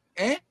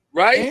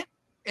 Right?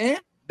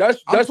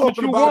 That's what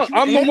you want.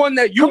 I'm the one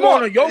that you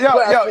want on your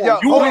platform.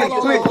 You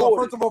want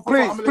First of all,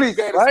 please. I'm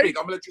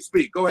gonna let you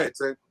speak. Go ahead,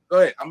 Tim. Go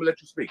ahead. I'm gonna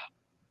let you speak.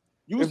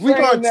 If we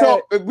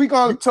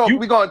gonna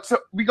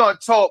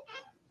talk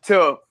to,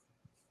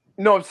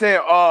 you know what I'm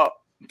saying?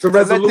 To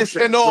resolution. Let this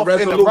end off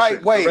in the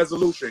right way.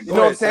 Resolution. You know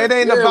what I'm saying? It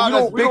ain't about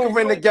us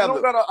bickering together.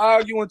 We don't gotta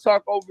argue and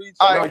talk over each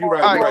other. You're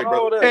right,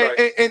 brother.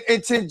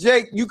 And to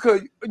Jake, you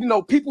could, you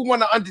know, people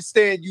want to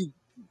understand you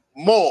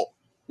more.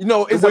 You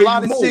know, it's a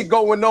lot of shit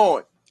going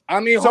on. I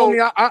mean,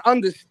 homie, I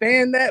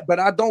understand that, but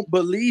I don't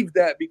believe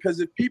that,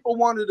 because if people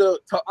wanted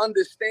to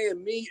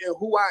understand me and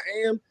who I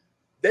am,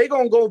 they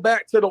gonna go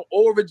back to the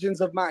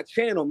origins of my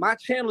channel. My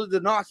channel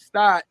did not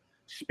start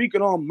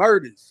speaking on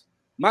murders.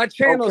 My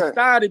channel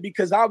started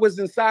because I was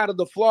inside of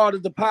the Florida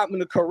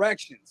Department of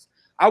Corrections.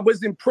 I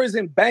was in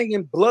prison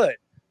banging blood.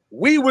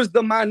 We was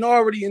the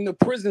minority in the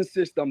prison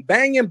system,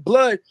 banging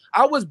blood.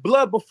 I was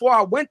blood before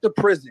I went to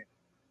prison.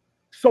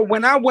 So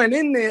when I went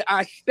in there,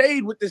 I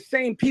stayed with the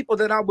same people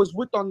that I was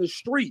with on the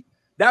street.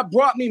 That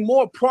brought me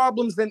more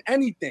problems than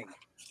anything.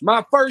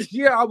 My first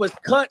year, I was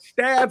cut,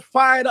 stabbed,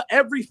 fired,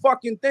 every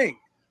fucking thing.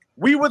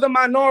 We were the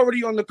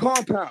minority on the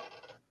compound.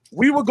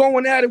 We were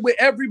going at it with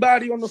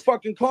everybody on the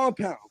fucking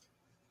compound.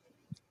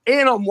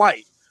 And I'm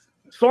white.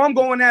 So I'm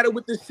going at it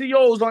with the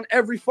COs on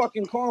every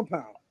fucking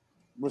compound.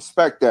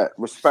 Respect that.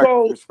 Respect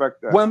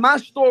that. When my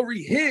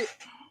story hit,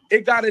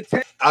 it got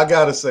attention. I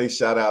gotta say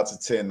shout out to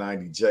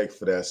 1090 Jake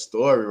for that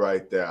story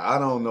right there. I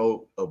don't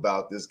know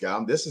about this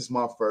guy. This is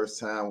my first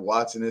time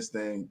watching this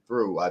thing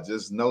through. I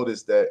just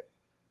noticed that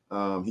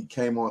he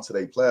came onto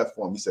their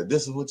platform. He said,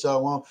 "This is what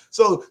y'all want."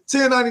 So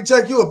 1090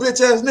 Jake, you a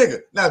bitch ass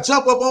nigga. Now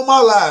jump up on my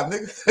live,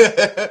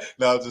 nigga.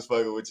 No, I'm just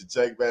fucking with you,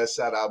 Jake, man.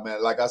 Shout out,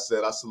 man. Like I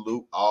said, I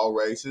salute all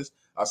races.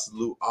 I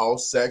salute all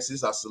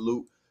sexes. I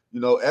salute, you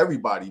know,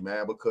 everybody,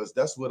 man, because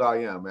that's what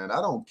I am, man.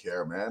 I don't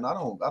care, man. I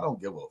don't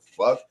give a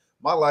fuck.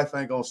 My life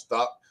ain't gonna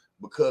stop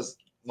because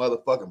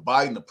motherfucking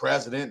Biden the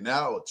president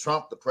now, or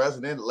Trump the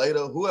president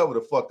later, whoever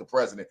the fuck the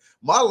president.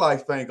 My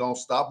life ain't gonna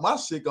stop. My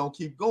shit gonna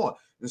keep going.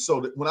 And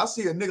so when I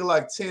see a nigga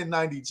like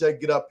 1090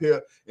 Jake get up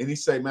here and he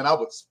say, "Man, I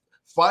was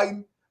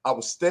fighting, I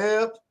was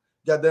stabbed,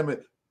 goddamn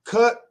it,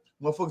 cut,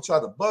 motherfucker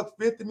tried to buck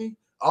 50 me,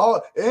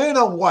 and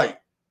I'm white,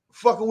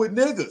 fucking with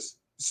niggas."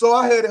 So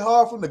I had it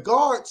hard from the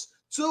guards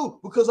too,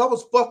 because I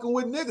was fucking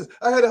with niggas.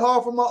 I had it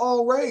hard from my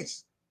own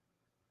race.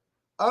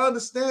 I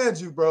understand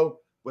you, bro,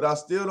 but I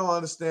still don't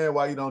understand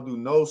why you don't do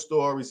no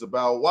stories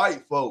about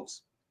white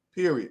folks,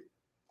 period.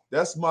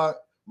 That's my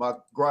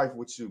gripe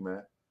with you,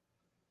 man.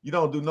 You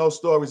don't do no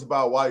stories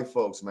about white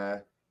folks,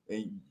 man.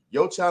 And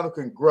your channel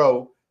can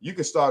grow. You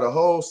can start a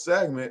whole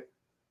segment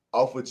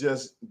off of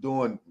just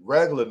doing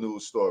regular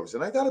news stories.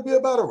 And ain't got to be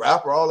about a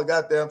rapper all the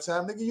goddamn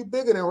time. Nigga, you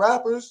bigger than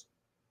rappers.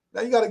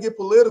 Now you got to get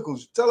political.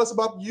 Tell us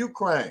about the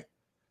Ukraine.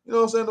 You know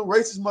what I'm saying? The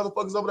racist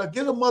motherfuckers over there.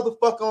 Get a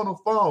motherfucker on the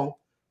phone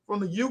from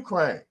the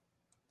Ukraine.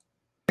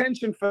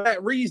 Attention for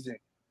that reason.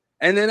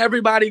 And then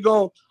everybody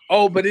going,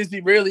 "Oh, but is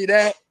he really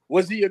that?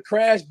 Was he a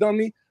crash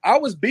dummy?" I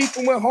was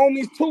beefing with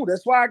homies too.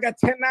 That's why I got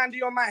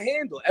 1090 on my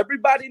handle.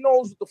 Everybody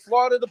knows with the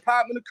Florida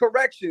Department of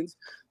Corrections,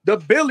 the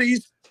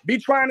Billies be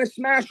trying to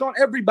smash on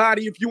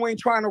everybody if you ain't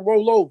trying to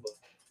roll over.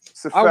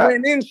 I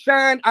went in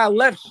shine, I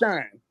left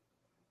shine.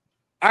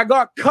 I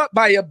got cut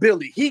by a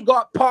Billy. He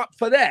got popped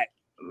for that.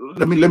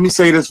 Let me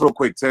say this real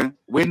quick, Tim.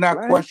 We're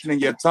not questioning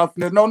your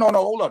toughness. No,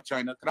 hold up,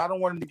 China, because I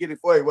don't want him to get it.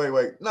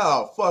 Wait.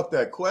 No, fuck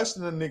that.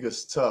 Question the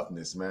nigga's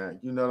toughness, man.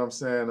 You know what I'm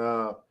saying?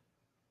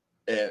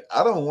 And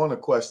I don't want to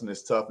question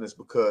his toughness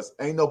because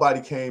ain't nobody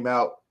came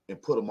out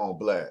and put him on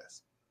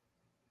blast.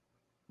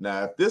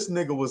 Now, if this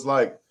nigga was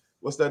like,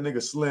 what's that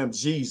nigga Slim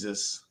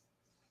Jesus,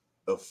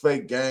 a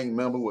fake gang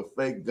member with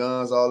fake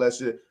guns, all that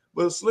shit.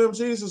 But Slim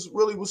Jesus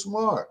really was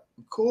smart.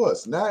 Of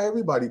course. Now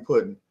everybody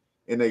putting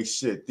and they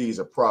shit, these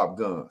are prop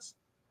guns.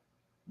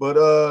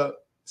 But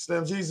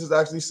Slim Jesus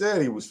actually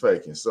said he was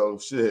faking. So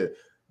shit.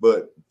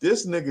 But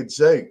this nigga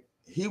Jake,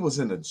 he was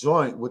in a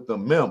joint with the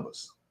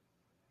members.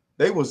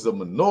 They was the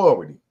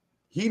minority.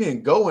 He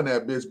didn't go in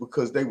that bitch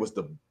because they was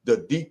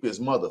the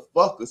deepest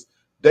motherfuckers.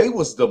 They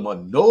was the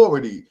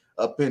minority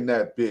up in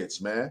that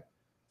bitch, man.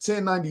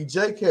 1090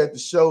 Jake had to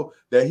show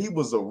that he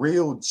was a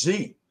real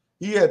G.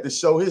 He had to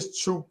show his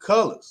true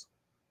colors.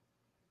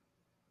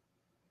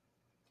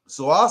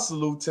 So I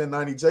salute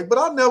 1090 Jake, but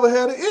I never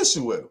had an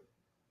issue with him.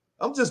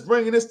 I'm just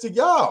bringing this to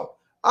y'all.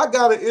 I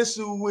got an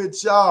issue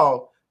with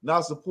y'all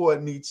not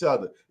supporting each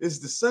other. It's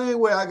the same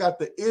way I got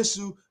the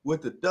issue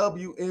with the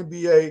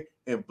WNBA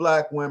and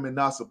black women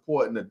not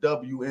supporting the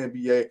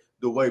WNBA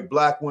the way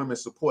black women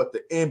support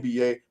the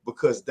NBA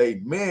because they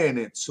man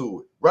into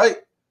it, right?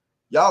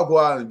 Y'all go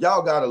out and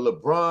y'all got a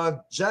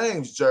LeBron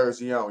James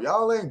jersey on.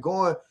 Y'all ain't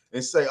going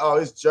and say, oh,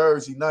 it's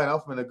jersey night. I'm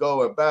finna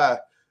go and buy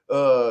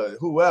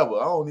whoever.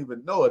 I don't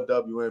even know a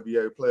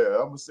WNBA player.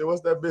 I'm gonna say,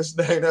 what's that bitch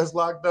name that's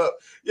locked up?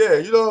 Yeah,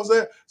 you know what I'm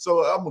saying?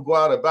 So I'm gonna go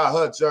out and buy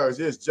her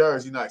jersey. It's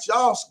jersey night.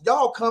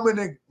 Y'all coming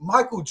in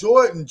Michael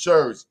Jordan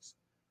jerseys.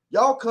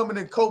 Y'all coming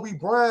in Kobe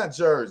Bryant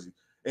jersey.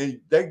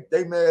 And they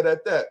mad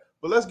at that.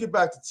 But let's get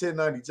back to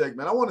 1090 Jake,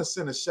 man. I want to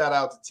send a shout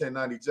out to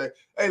 1090 Jake.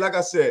 Hey, like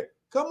I said,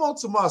 come on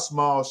to my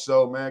small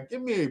show, man.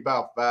 Give me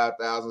about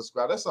 5,000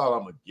 subscribers. That's all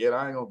I'm going to get.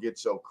 I ain't going to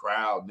get your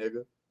crowd, nigga.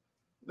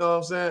 You know what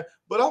I'm saying?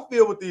 But I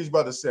feel what these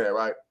brothers saying,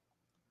 right?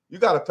 You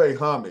got to pay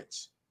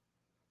homage.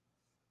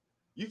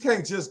 You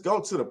can't just go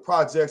to the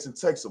projects and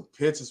take some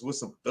pictures with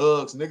some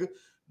thugs, nigga.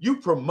 You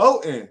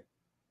promoting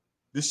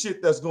the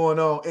shit that's going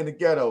on in the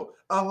ghetto.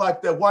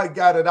 Unlike that white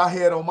guy that I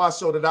had on my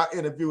show that I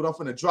interviewed. I'm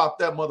finna drop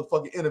that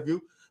motherfucking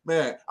interview.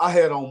 Man, I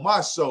had on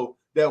my show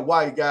that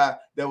white guy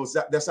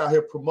that's out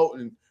here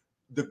promoting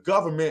the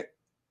government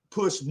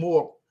push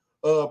more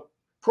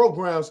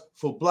programs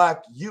for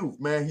black youth,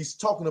 man. He's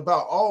talking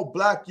about all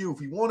black youth.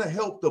 He want to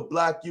help the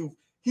black youth.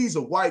 He's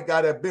a white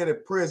guy that been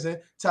in prison,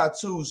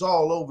 tattoos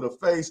all over the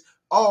face,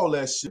 all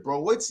that shit,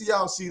 bro. Wait till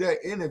y'all see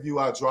that interview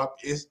I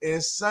dropped. It's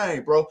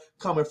insane, bro.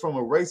 Coming from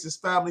a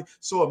racist family.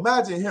 So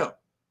imagine him.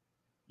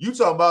 You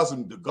talking about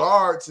the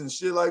guards and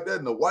shit like that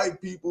and the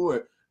white people.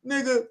 And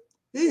nigga,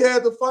 he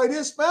had to fight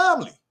his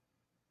family.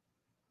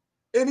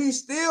 And he's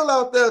still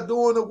out there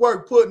doing the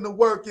work, putting the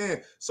work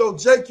in. So,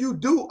 Jake, you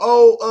do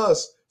owe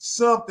us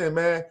something,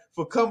 man,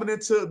 for coming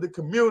into the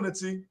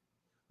community,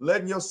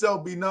 letting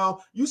yourself be known.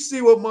 You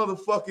see what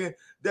motherfucking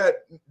that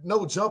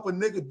no jumper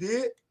nigga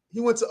did? He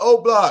went to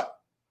O Block,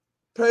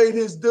 paid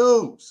his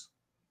dues.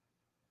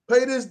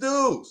 Paid his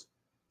dues.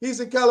 He's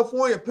in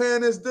California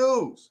paying his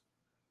dues.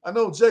 I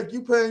know, Jake,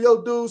 you paying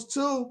your dues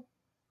too.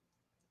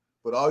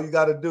 But all you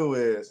got to do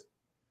is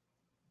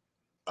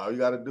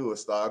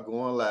start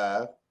going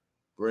live,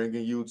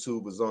 bringing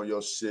YouTubers on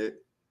your shit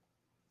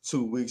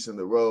 2 weeks in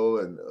a row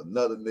and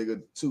another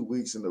nigga 2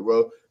 weeks in a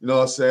row. You know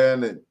what I'm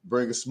saying? And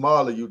bringing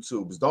smaller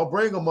YouTubers. Don't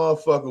bring a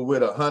motherfucker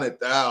with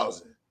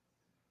 100,000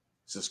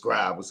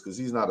 subscribers because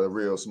he's not a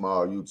real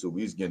small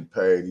YouTuber. He's getting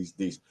paid. He's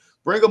decent.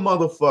 Bring a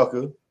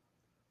motherfucker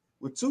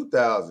with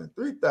 2,000,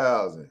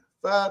 3,000,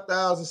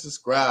 5,000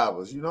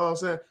 subscribers. You know what I'm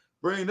saying?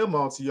 Bring them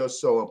onto your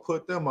show and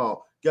put them on.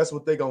 Guess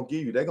what they're going to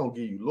give you? They're going to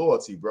give you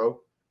loyalty, bro.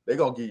 They're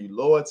going to give you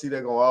loyalty.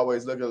 They're going to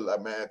always look at it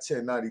like, man,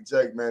 1090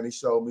 Jake, man, he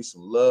showed me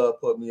some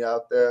love, put me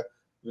out there,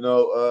 you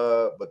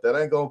know, but that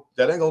ain't going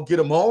to get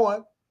them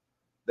on.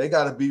 They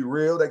got to be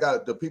real.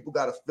 The people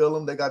got to feel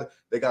them. They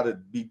got to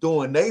be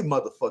doing their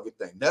motherfucking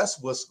thing. That's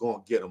what's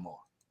going to get them on.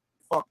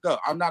 Fucked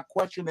up. I'm not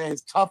questioning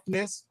his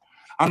toughness.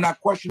 I'm not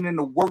questioning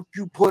the work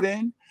you put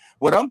in.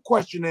 What I'm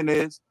questioning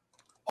is,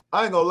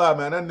 I ain't gonna lie,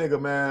 man. That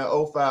nigga, man,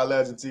 05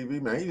 Legend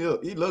TV, man,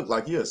 he looked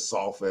like he a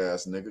soft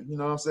ass nigga. You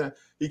know what I'm saying?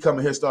 He come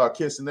in here, start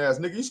kissing ass.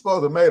 Nigga, you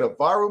supposed to have made a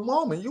viral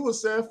moment. You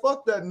was saying,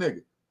 fuck that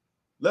nigga.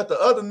 Let the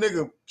other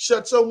nigga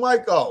shut your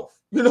mic off.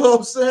 You know what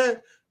I'm saying?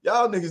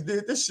 Y'all niggas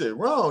did this shit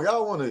wrong.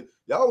 Y'all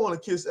wanna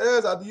kiss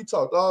ass after you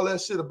talked all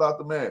that shit about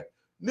the man.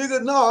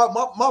 Nigga, no,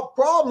 my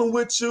problem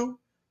with you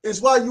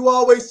is why you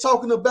always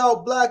talking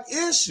about black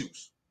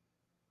issues.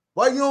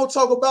 Why you don't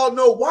talk about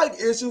no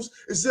white issues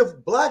as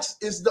if blacks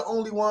is the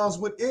only ones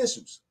with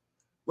issues.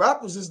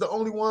 Rappers is the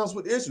only ones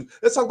with issues.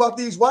 Let's talk about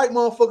these white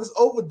motherfuckers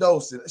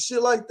overdosing,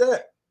 shit like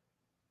that.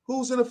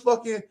 Who's in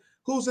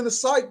the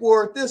psych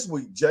ward this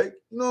week, Jake?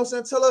 You know what I'm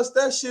saying? Tell us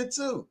that shit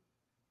too.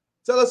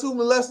 Tell us who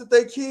molested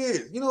their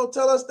kids. You know,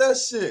 tell us that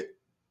shit.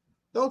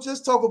 Don't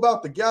just talk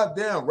about the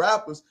goddamn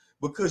rappers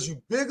because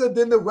you bigger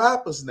than the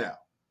rappers now.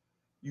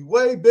 You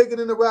way bigger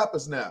than the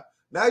rappers now.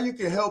 Now you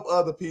can help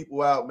other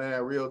people out,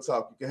 man. Real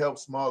talk. You can help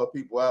smaller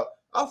people out.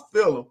 I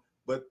feel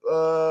them,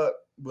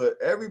 but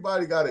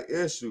everybody got an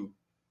issue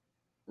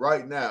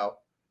right now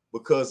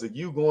because of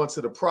you going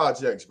to the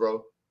projects,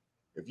 bro.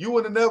 If you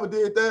would have never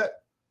did that,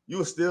 you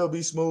would still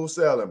be smooth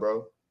sailing,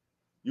 bro.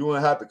 You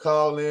wouldn't have to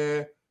call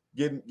in,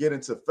 get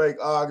into fake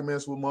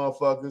arguments with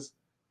motherfuckers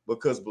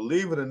because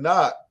believe it or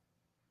not,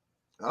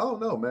 I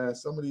don't know, man.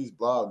 Some of these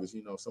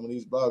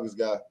bloggers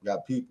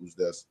got peoples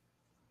that's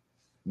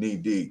knee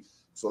deep.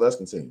 So let's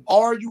continue.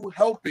 Are you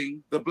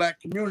helping the black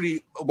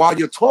community while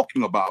you're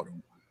talking about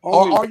them?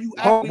 Or are you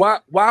why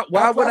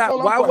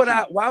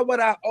would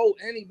I owe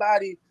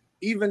anybody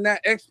even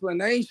that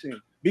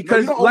explanation?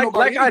 Because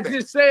like I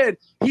just said,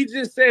 he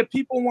just said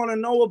people want to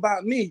know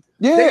about me.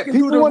 Yeah, they can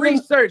do the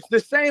research the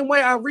same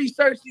way I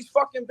research these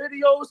fucking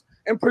videos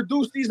and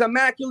produce these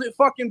immaculate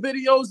fucking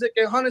videos that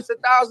get hundreds of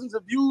thousands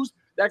of views.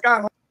 That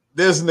got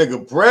this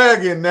nigga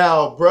bragging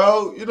now,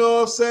 bro. You know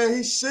what I'm saying?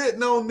 He's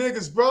shitting on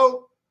niggas,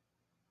 bro.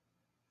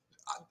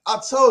 I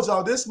told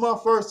y'all this is my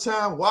first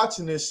time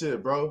watching this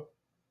shit, bro.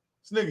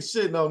 This nigga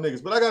shitting on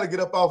niggas, but I gotta get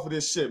up off of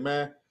this shit,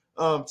 man.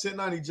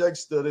 1090 Jake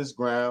stood his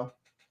ground.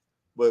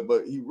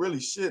 But he really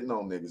shitting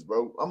on niggas,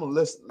 bro. I'm gonna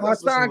listen.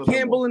 Hassan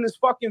Campbell and his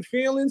fucking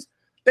feelings.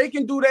 They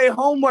can do their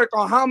homework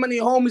on how many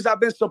homies I've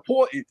been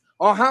supporting,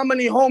 or how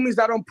many homies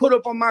I don't put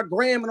up on my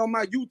gram and on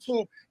my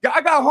YouTube.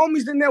 I got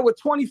homies in there with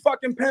 20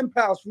 fucking pen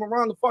pals from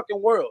around the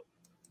fucking world.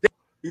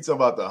 He talking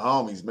about the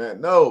homies, man.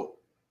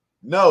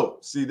 No.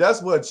 See,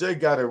 that's what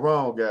Jake got it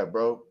wrong at,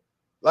 bro.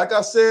 Like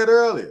I said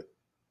earlier,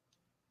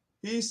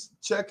 he's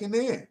checking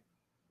in.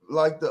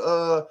 Like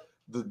the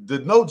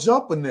no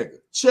jumper nigga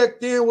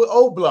checked in with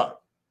O-Block.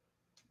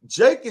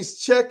 Jake is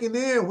checking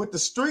in with the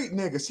street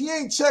niggas. He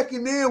ain't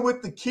checking in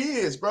with the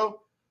kids, bro.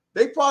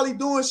 They probably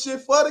doing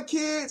shit for the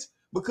kids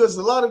because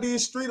a lot of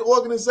these street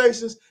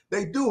organizations,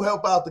 they do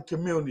help out the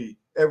community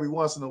every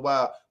once in a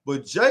while.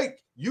 But Jake,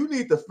 you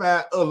need to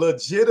find a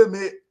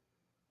legitimate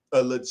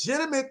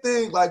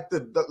thing like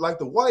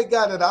the white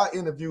guy that I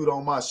interviewed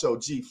on my show,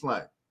 G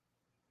Flame.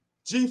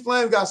 G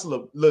Flame got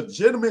some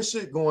legitimate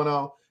shit going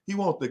on. He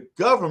wants the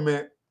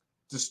government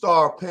to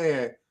start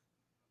paying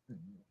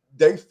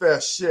their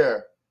fair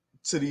share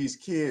to these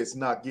kids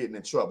not getting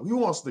in trouble. He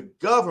wants the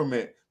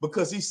government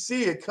because he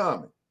see it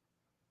coming.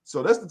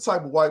 So that's the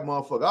type of white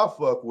motherfucker I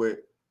fuck with.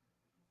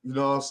 You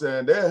know what I'm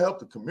saying? They'll help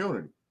the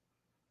community.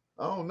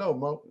 I don't know,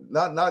 bro.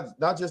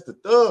 Not just the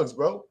thugs,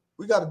 bro.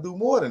 We got to do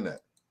more than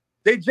that.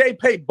 They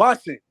JPay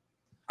bussing.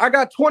 I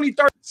got 20,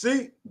 30.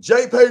 See,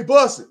 JPay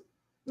bussing.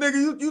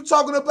 Nigga, you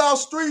talking about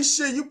street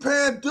shit. You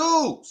paying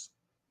dues.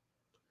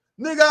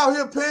 Nigga out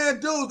here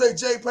paying dues. They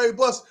JPay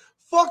bus.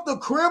 Fuck the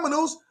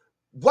criminals.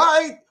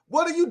 Why?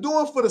 What are you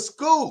doing for the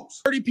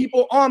schools? 30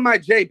 people on my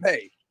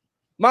JPay.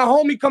 My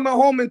homie coming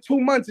home in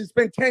 2 months. It's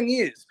been 10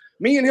 years.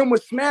 Me and him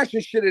was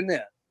smashing shit in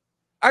there.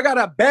 I got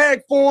a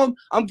bag for him.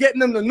 I'm getting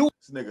them the new.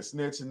 This nigga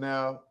snitching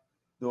now,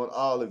 doing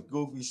all this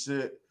goofy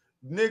shit.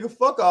 Nigga,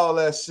 fuck all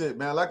that shit,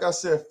 man. Like I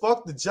said,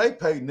 fuck the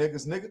JPay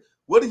niggas, nigga.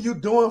 What are you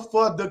doing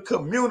for the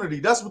community?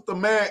 That's what the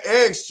man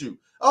asked you.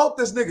 I hope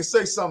this nigga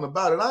say something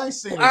about it. I ain't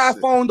seen this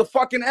iPhone, shit. the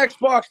fucking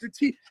Xbox, the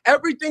T.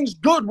 Everything's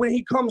good when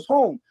he comes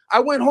home.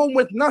 I went home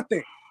with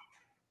nothing.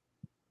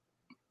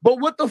 But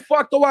what the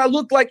fuck do I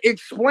look like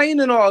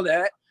explaining all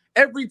that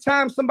every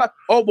time somebody,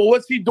 oh, but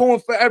what's he doing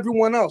for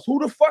everyone else? Who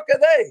the fuck are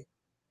they?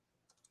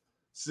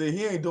 See,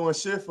 he ain't doing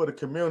shit for the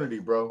community,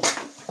 bro.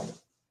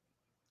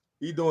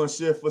 He doing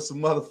shit for some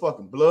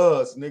motherfucking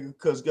bloods, nigga,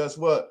 because guess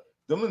what?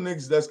 Them the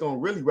niggas that's going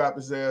to really wrap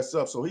his ass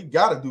up, so he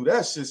got to do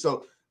that shit.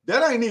 So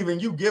that ain't even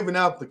you giving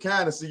out the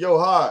kindness of your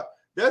heart.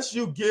 That's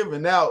you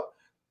giving out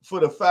for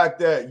the fact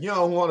that you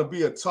don't want to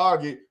be a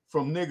target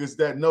from niggas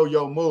that know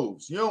your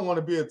moves. You don't want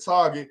to be a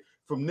target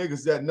from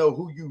niggas that know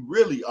who you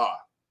really are.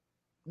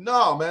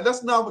 No, man,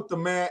 that's not what the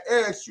man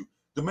asked you.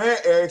 The man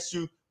asked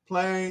you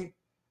plain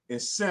and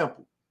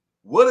simple.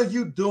 What are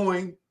you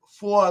doing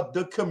for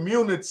the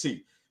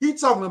community? He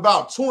talking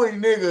about 20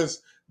 niggas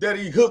that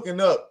he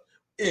hooking up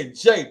in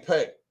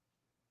JPay.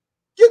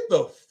 Get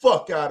the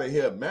fuck out of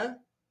here, man.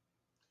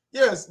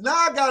 Yes, now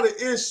I got an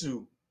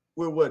issue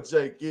with what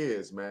Jake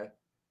is, man.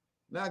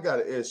 Now I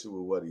got an issue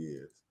with what he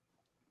is.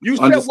 You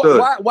said,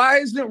 why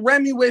isn't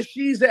Remy where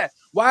she's at?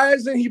 Why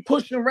isn't he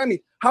pushing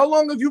Remy? How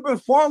long have you been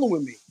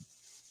following me?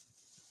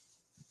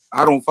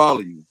 I don't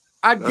follow you.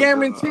 I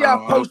guarantee I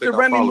posted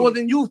Remy more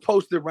than you've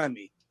posted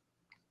Remy.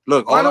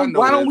 Look, why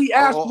don't we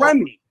ask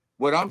Remy?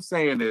 What I'm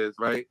saying is,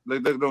 right?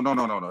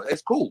 No.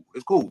 It's cool.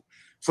 It's cool.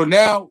 So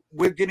now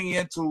we're getting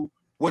into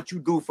what you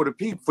do for the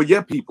people, for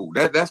your people.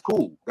 That's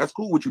cool. That's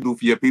cool what you do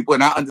for your people.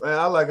 And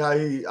I like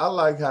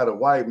how the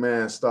white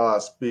man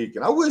starts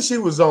speaking. I wish he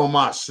was on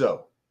my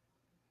show.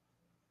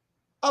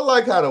 I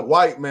like how the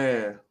white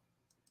man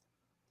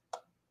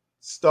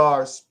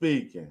starts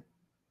speaking.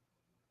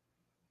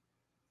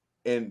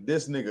 And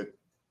this nigga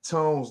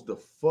tones the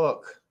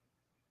fuck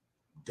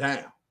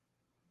down.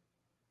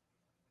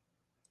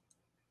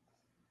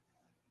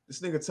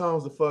 This nigga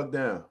tones the fuck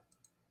down.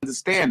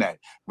 Understand that.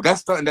 But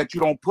that's something that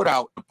you don't put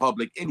out to the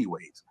public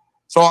anyways.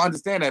 So I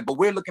understand that. But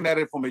we're looking at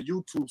it from a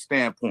YouTube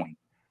standpoint.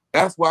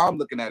 That's why I'm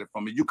looking at it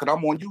from because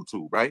I'm on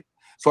YouTube, right?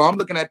 So I'm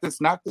looking at this,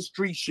 not the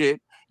street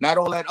shit, not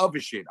all that other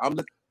shit.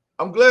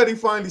 I'm glad he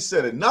finally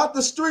said it. Not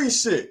the street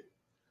shit.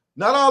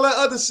 Not all that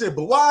other shit.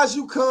 But why is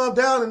you calm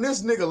down and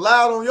this nigga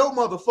loud on your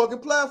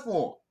motherfucking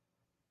platform?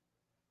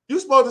 You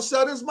supposed to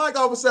shut his mic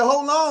off and say,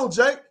 hold on,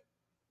 Jake.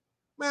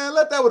 Man,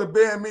 that would have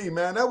been me,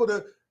 man. That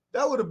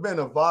would have been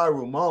a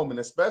viral moment,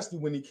 especially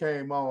when he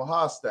came on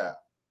Hostile.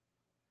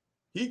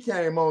 He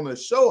came on the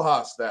show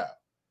Hostile.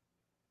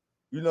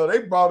 You know, they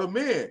brought him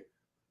in.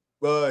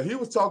 He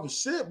was talking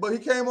shit, but he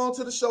came on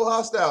to the show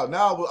hostile.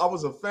 Now I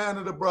was a fan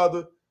of the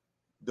brother,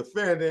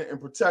 defending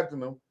and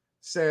protecting him,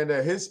 saying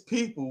that his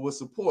people were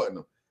supporting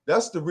him.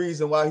 That's the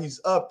reason why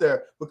he's up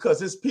there, because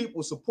his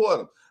people support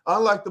him.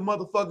 Unlike the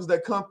motherfuckers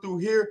that come through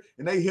here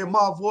and they hear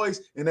my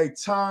voice and they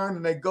turn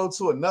and they go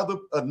to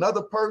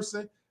another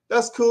person.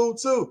 That's cool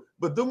too.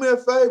 But do me a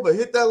favor,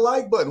 hit that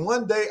like button.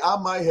 One day I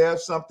might have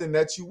something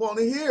that you want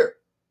to hear.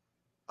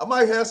 I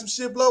might have some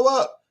shit blow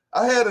up.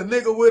 I had a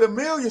nigga with 1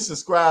 million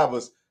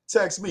subscribers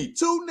text me.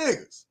 Two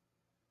niggas.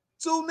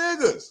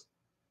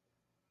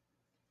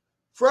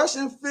 Fresh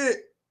and Fit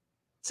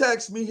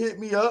text me, hit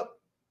me up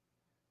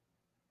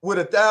with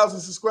 1,000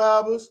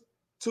 subscribers,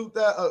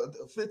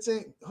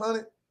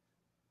 1,500.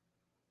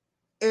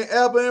 And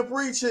Elba and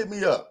Preach hit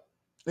me up.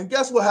 And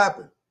guess what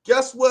happened?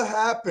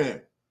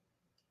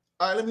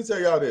 All right, let me tell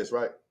y'all this,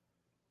 right?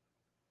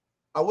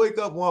 I wake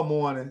up one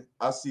morning,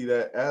 I see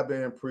that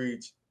Elba and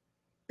Preach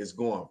is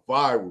going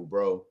viral,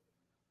 bro.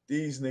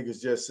 These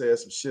niggas just said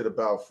some shit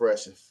about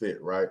Fresh and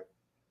Fit, right?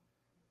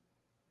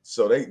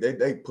 So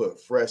they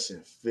put Fresh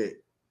and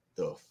Fit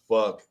the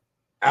fuck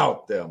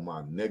out there,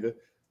 my nigga.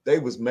 They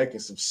was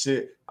making some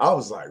shit. I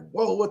was like,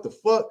 whoa, what the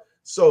fuck?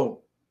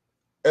 So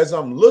as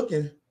I'm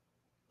looking,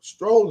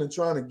 strolling,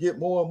 trying to get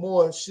more and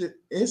more shit,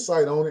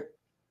 insight on it,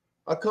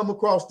 I come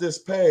across this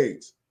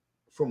page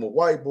from a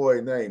white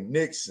boy named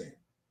Nixon.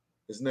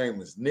 His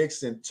name is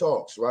Nixon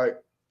Talks, right?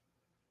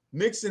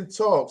 Nixon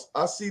Talks,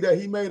 I see that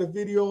he made a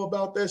video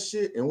about that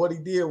shit, and what he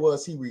did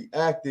was he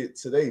reacted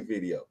to their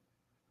video.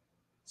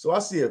 So I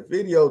see a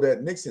video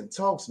that Nixon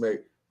Talks made.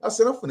 I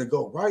said, I'm finna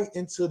go right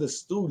into the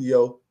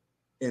studio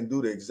and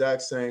do the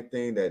exact same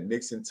thing that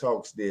Nixon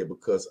Talks did,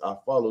 because I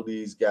follow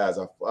these guys.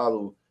 I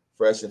follow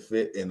Fresh and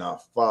Fit, and I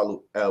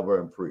follow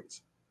Elba and Preach.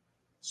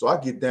 So I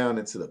get down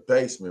into the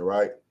basement,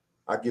 right?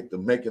 I get to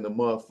making the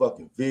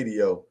motherfucking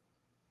video.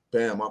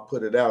 Bam, I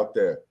put it out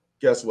there.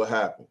 Guess what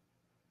happened?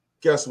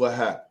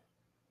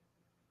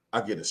 I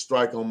get a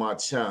strike on my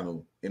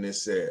channel, and it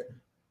said,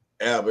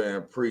 Elba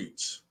and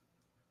Preach.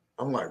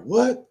 I'm like,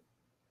 what?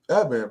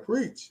 Elba and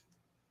Preach?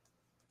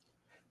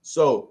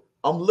 So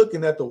I'm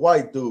looking at the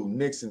white dude,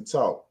 Nixon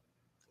Talk.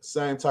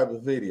 Same type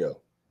of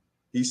video.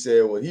 He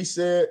said what he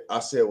said. I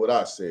said what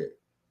I said.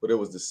 But it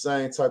was the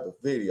same type of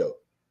video.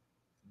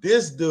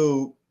 This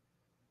dude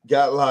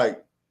got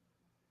like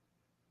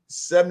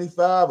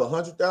 75,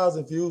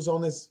 100,000 views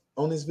on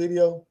this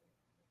video.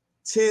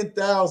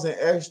 10,000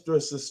 extra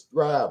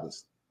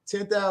subscribers.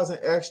 10,000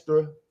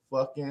 extra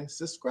fucking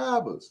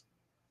subscribers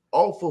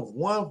off of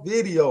one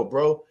video,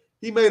 bro.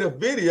 He made a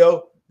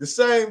video the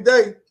same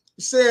day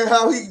saying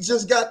how he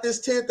just got this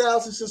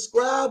 10,000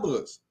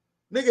 subscribers.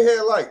 Nigga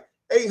had like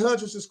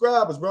 800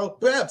 subscribers, bro.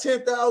 Bam,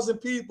 10,000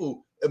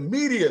 people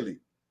immediately.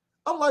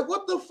 I'm like,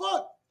 what the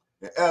fuck?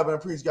 And Elba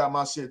and Preach got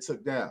my shit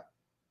took down.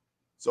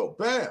 So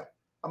bam,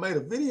 I made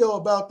a video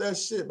about that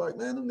shit. Like,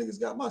 man, them niggas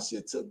got my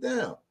shit took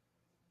down.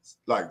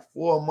 Like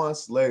 4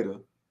 months later,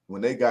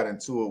 when they got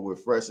into it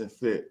with Fresh and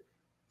Fit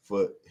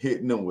for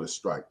hitting them with a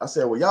strike, I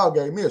said, well, y'all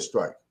gave me a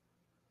strike.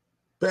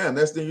 Bam,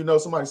 next thing you know,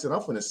 somebody said, I'm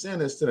finna send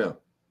this to them.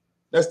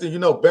 Next thing you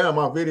know, bam,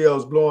 my video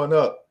is blowing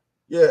up.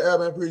 Yeah,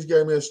 Elba and Preach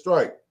gave me a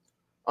strike.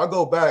 I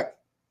go back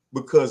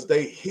because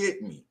they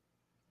hit me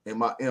in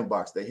my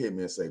inbox. They hit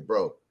me and say,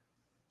 bro,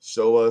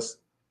 show us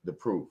the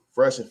proof.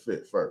 Fresh and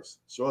Fit first.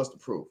 Show us the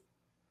proof.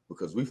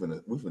 Because we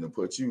finna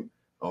put you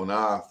on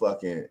our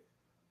fucking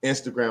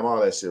Instagram,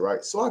 all that shit,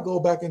 right? So I go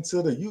back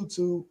into the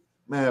YouTube.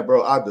 Man,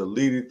 bro, I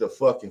deleted the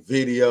fucking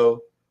video.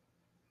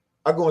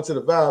 I go into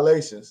the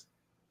violations.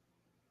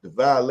 The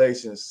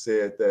violations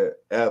said that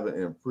Elba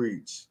and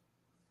Preach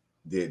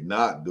did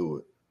not do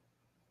it.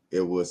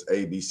 It was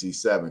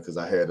ABC7, because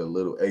I had a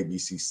little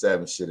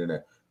ABC7 shit in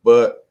there.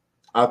 But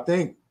I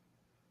think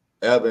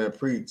Elba and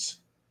Preach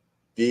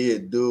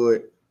did do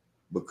it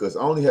because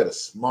I only had a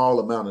small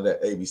amount of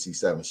that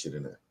ABC7 shit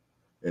in there.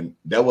 And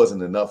that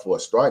wasn't enough for a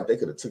strike. They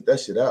could have took that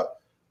shit out.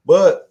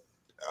 But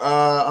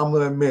I'm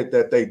going to admit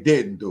that they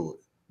didn't do it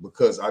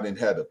because I didn't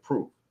have the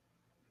proof.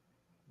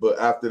 But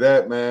after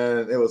that,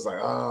 man, it was like,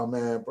 oh,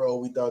 man, bro,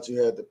 we thought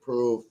you had the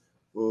proof.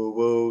 Woo,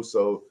 woo.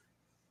 So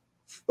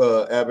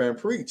Elba and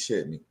Preach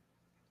hit me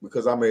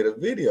because I made a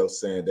video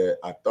saying that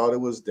I thought it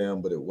was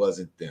them, but it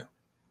wasn't them.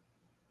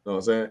 You know what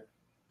I'm saying?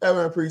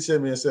 Elba and Preach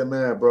hit me and said,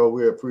 man, bro,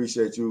 we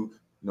appreciate you,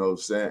 you know,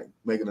 saying,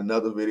 making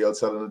another video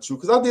telling the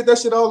truth. Because I did that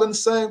shit all in the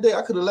same day.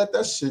 I could have let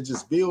that shit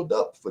just build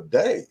up for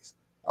days.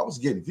 I was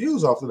getting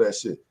views off of that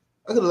shit.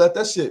 I could have let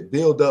that shit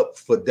build up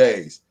for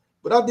days.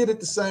 But I did it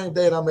the same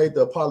day, and I made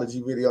the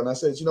apology video. And I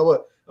said, you know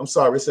what? I'm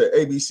sorry. It said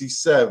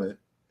ABC7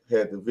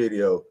 had the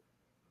video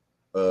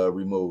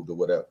removed or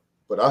whatever.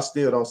 But I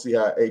still don't see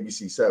how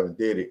ABC7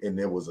 did it. And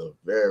there was a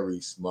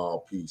very small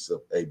piece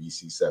of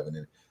ABC7 in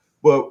it.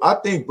 But I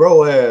think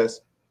bro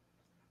ass,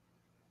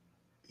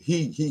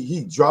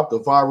 he dropped a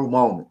viral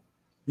moment.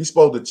 He's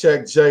supposed to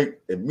check Jake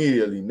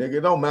immediately, nigga.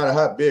 It don't matter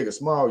how big or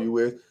small you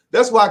is.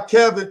 That's why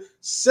Kevin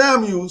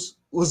Samuels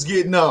was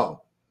getting on.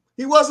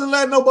 He wasn't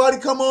letting nobody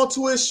come on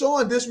to his show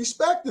and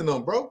disrespecting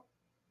him, bro.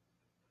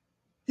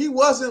 He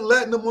wasn't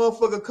letting the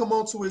motherfucker come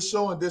onto his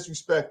show and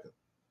disrespect him.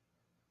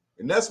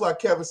 And that's why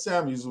Kevin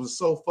Samuels was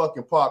so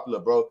fucking popular,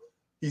 bro.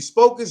 He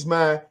spoke his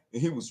mind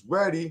and he was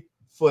ready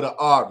for the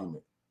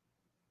argument.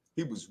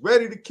 He was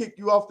ready to kick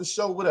you off the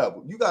show, whatever.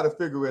 You got to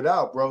figure it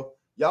out, bro.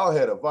 Y'all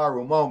had a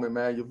viral moment,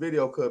 man. Your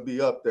video could be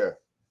up there.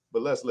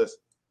 But let's listen.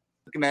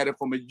 Looking at it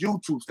from a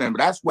YouTube standpoint.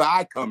 That's where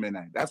I come in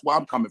at. That's where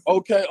I'm coming from.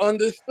 Okay,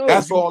 understood.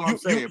 That's all I'm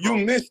saying, You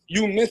bro.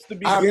 missed the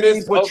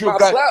beginnings of my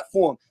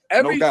platform.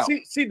 No doubt.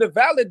 See, the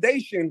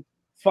validation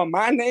for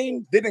my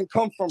name didn't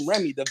come from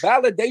Remy. The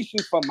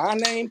validation for my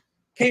name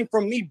came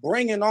from me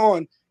bringing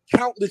on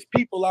countless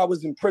people I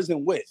was in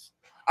prison with.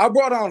 I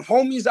brought on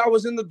homies I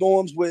was in the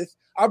dorms with.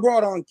 I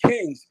brought on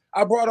kings.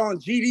 I brought on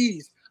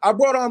GDs. I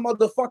brought on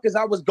motherfuckers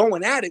I was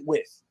going at it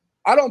with.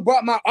 I don't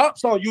brought my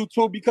ups on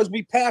YouTube because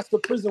we passed the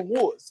prison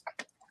wars.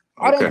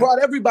 I don't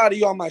brought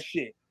everybody on my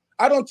shit.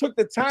 I don't took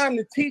the time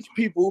to teach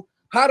people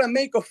how to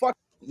make a fuck.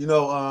 You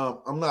know,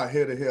 I'm not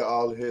here to hear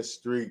all of his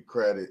street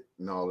credit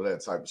and all of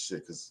that type of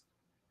shit because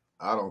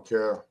I don't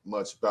care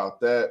much about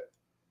that.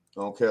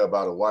 I don't care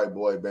about a white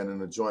boy being in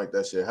the joint.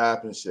 That shit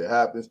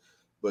happens.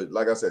 But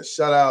like I said,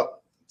 shout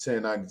out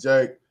 1090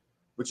 Jake.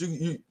 But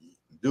you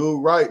do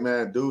right,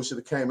 man. Dude should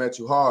have came at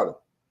you harder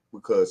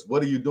because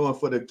what are you doing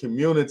for the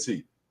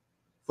community?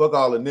 Fuck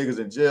all the niggas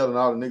in jail and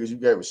all the niggas you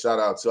gave a shout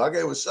out to. I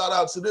gave a shout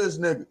out to this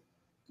nigga.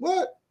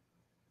 What?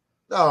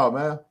 No,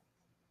 man.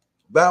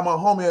 Buy my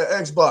homie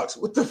an Xbox.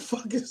 What the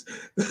fuck is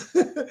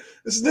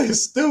this nigga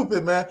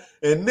stupid, man?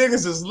 And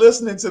niggas is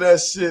listening to that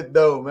shit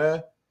though,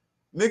 man.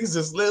 Niggas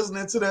is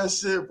listening to that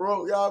shit,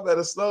 bro. Y'all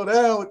better slow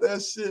down with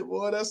that shit,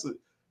 boy. That's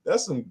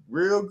some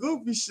real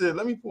goofy shit.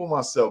 Let me pull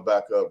myself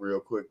back up real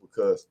quick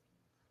because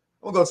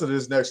I'm gonna go to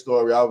this next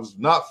story. I was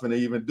not finna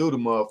even do the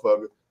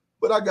motherfucker,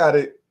 but I got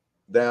it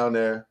down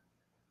there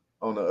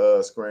on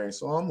the screen.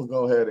 So I'm gonna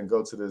go ahead and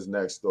go to this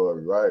next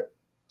story, right?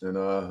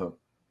 And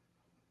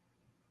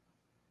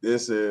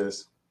this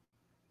is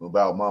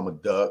about Mama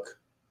Duck.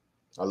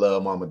 I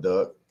love Mama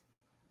Duck.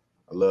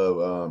 I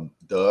love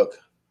Duck,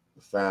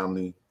 the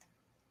family.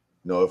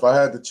 You know, if I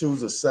had to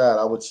choose a side,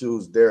 I would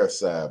choose their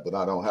side, but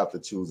I don't have to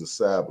choose a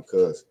side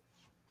because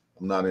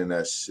I'm not in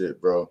that shit,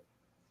 bro.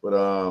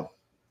 But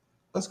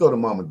let's go to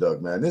Mama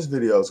Duck, man. This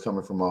video is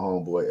coming from my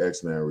homeboy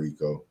X-Man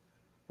Rico.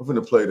 I'm going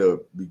to play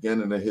the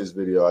beginning of his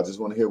video. I just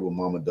want to hear what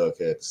Mama Duck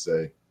had to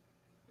say.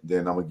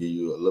 Then I'm going to give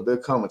you a little bit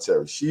of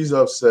commentary. She's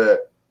upset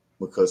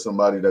because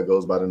somebody that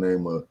goes by the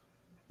name of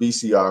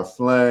BCR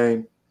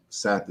Flame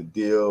signed the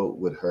deal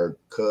with her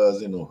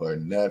cousin or her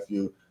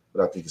nephew,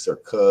 but I think it's her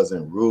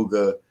cousin,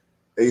 Ruga.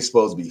 They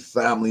supposed to be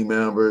family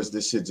members.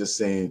 This shit just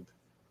seemed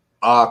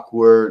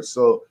awkward.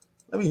 So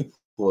let me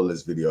pull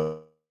this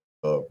video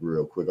up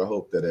real quick. I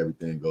hope that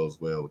everything goes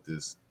well with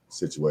this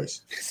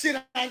situation. This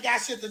shit ain't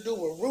got shit to do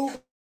with Ruga.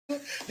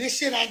 This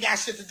shit ain't got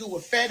shit to do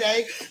with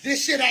Fede.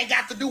 This shit ain't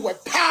got to do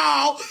with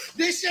Paul.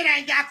 This shit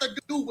ain't got to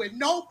do with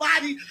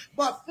nobody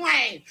but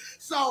Flame.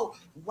 So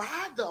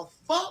why the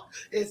fuck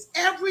is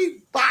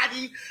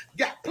everybody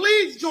got?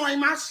 Please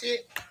join my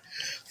shit.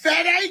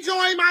 Fede,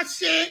 join my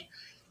shit.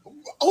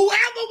 Whoever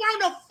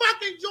want to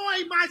fucking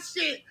join my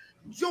shit,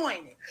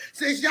 join it.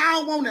 Since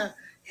y'all want to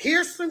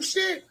hear some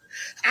shit,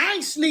 I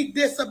ain't sneak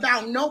this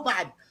about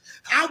nobody.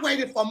 I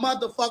waited for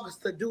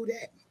motherfuckers to do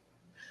that.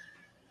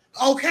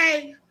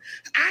 Okay?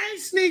 I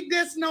ain't sneak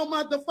this no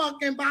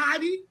motherfucking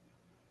body.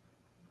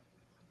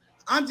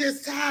 I'm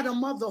just tired of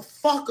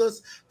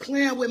motherfuckers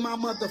playing with my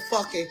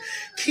motherfucking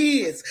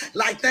kids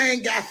like they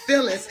ain't got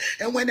feelings.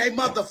 And when they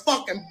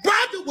motherfucking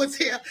brother was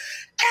here,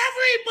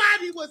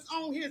 everybody was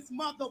on his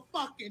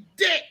motherfucking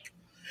dick.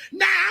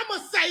 Now, I'm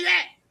going to say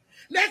that.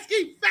 Let's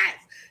keep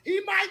facts. He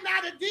might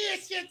not have did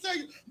shit to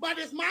you, but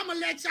his mama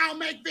let y'all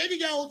make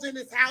videos in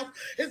his house.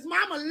 His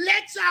mama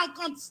let y'all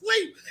come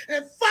sleep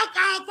and fuck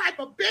all type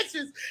of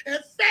bitches and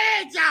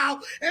fed y'all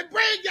and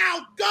bring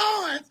y'all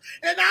guns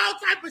and all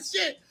type of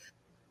shit.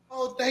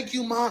 Oh, thank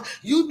you, Mom.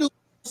 You do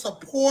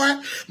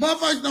support.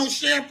 Motherfuckers don't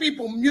share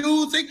people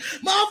music.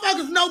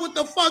 Motherfuckers know what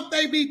the fuck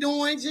they be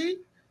doing, G.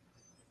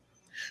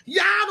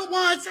 Y'all the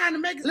ones trying to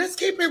make it. Let's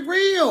keep it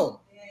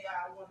real. Yeah,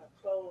 y'all want to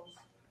close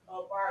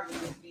up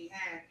arguments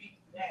behind people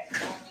that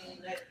don't mean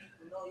let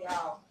people know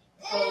y'all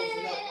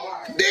closing up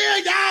arguments.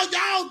 Yeah,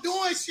 y'all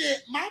doing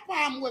shit. My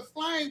problem with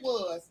Flame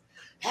was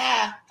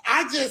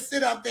I just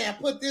sit up there and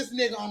put this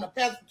nigga on the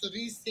pedestal to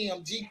these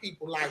CMG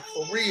people, like,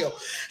 for real.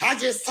 I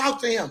just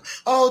talked to him.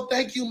 Oh,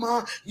 thank you,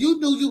 Mom. You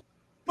knew you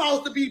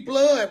supposed to be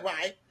blood,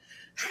 right?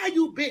 How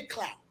you big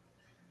clout?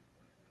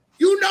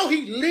 You know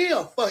he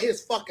lived for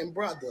his fucking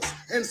brothers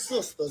and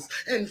sisters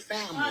and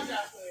family.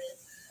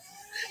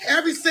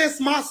 Ever since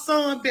my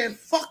son been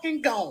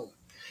fucking gone,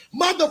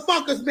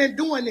 motherfuckers been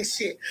doing this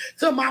shit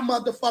to my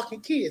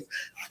motherfucking kids.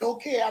 I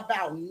don't care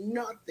about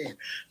nothing.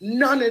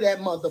 None of that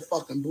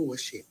motherfucking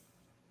bullshit.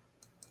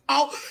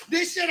 Oh,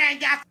 this shit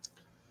ain't got...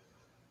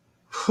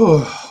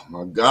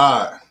 My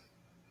God.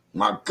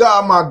 My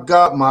God, my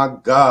God, my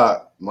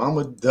God.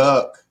 Mama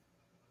Duck.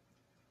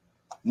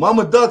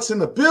 Mama Duck's in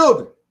the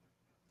building.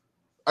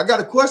 I got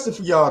a question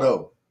for y'all,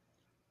 though.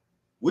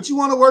 Would you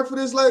want to work for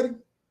this lady?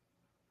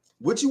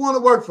 Would you want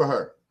to work for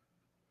her?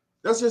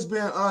 That's just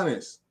being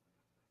honest.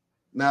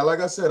 Now, like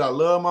I said, I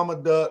love Mama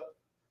Duck,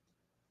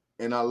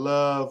 and I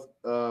love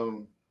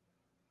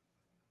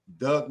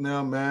Duck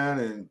now, man.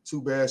 And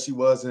too bad she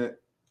wasn't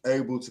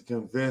able to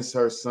convince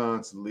her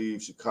son to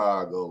leave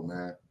Chicago,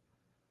 man.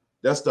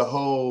 That's the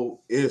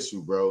whole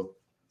issue, bro.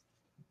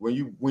 When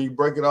you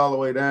break it all the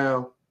way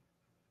down,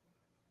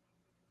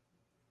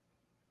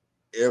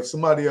 if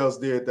somebody else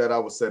did that, I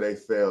would say they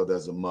failed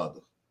as a mother,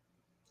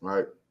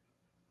 right?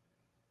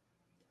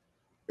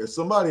 If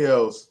somebody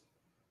else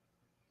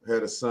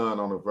had a son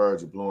on the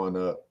verge of blowing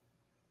up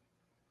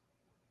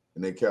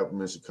and they kept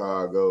him in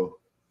Chicago,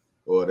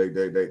 or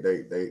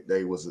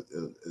they was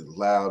as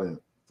loud and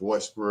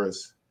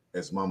boisterous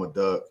as Mama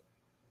Duck,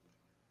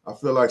 I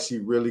feel like she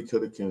really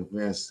could have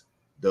convinced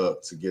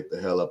Duck to get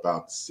the hell up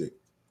out the city.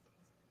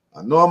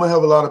 I know I'm gonna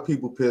have a lot of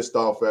people pissed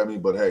off at me,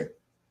 but hey,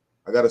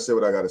 I gotta say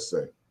what I gotta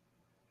say.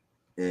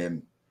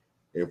 And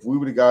if we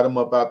would have got him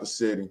up out the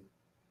city,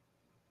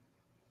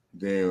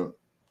 then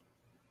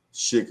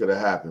shit could have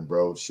happened,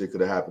 bro. Shit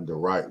could have happened the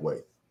right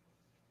way.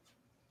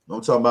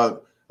 I'm talking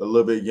about a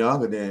little bit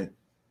younger than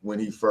when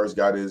he first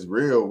got his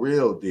real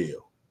deal.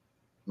 You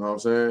know what I'm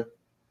saying?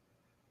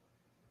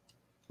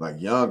 Like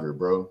younger,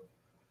 bro.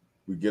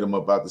 We get him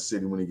up out the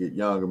city when he get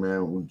younger,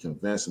 man. We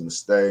convince him to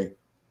stay.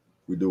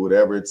 We do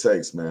whatever it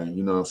takes, man.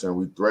 You know what I'm saying?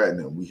 We threaten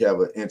him. We have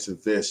an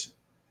intervention.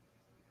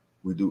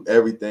 We do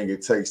everything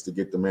it takes to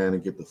get the man to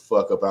get the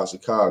fuck up out of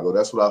Chicago.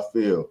 That's what I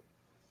feel.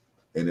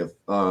 And if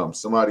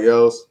somebody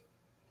else,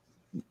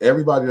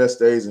 everybody that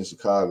stays in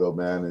Chicago,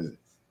 man,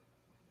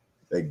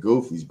 they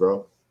goofies,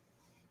 bro.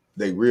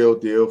 They real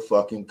deal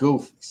fucking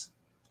goofies.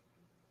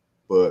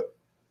 But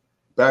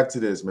back to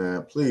this,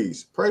 man.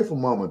 Please pray for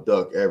Mama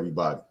Duck,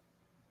 everybody.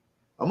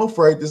 I'm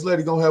afraid this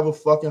lady gonna have a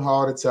fucking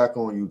heart attack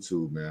on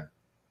YouTube, man.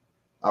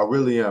 I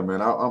really am,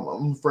 man.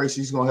 I'm afraid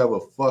she's gonna have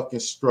a fucking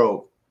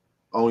stroke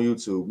on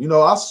YouTube. You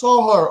know, I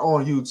saw her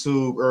on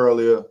YouTube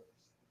earlier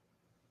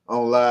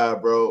on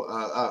live, bro.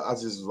 I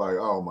just was like,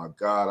 oh my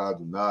God, I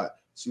do not.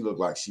 She looked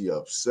like she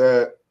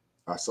upset.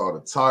 I saw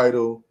the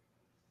title.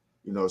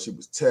 You know, she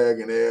was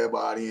tagging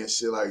everybody and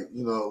shit, like,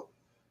 you know,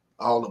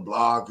 all the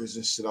bloggers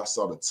and shit. I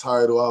saw the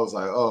title. I was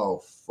like,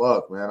 oh,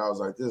 fuck, man. I was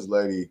like, this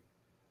lady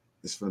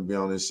is going to be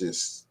on this shit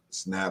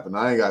snapping.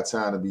 I ain't got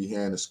time to be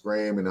hearing the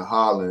screaming and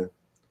hollering.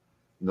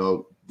 You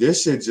know,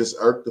 this shit just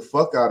irked the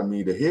fuck out of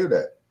me to hear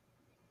that.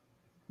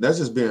 That's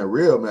just being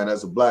real, man,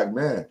 as a black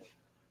man.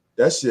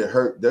 That shit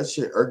hurt. That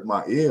shit irked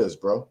my ears,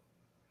 bro.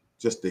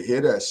 Just to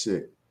hear that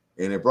shit.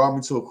 And it brought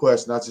me to a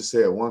question. I just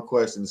said one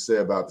question to say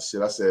about the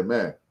shit. I said,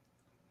 man,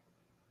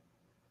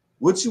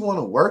 would you want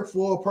to work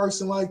for a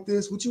person like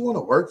this? Would you want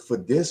to work for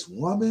this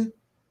woman?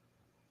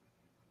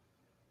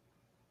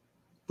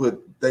 But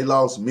they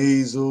lost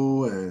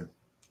Measle and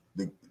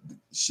the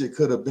shit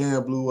could have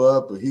been blew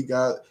up, but he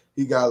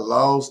got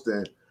lost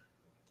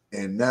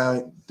and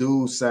now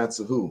dude signed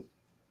to who?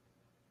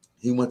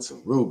 He went to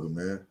Ruger,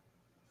 man.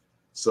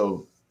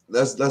 So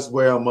let's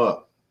weigh him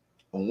up.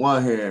 On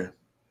one hand,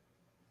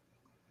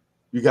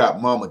 you got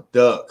Mama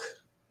Duck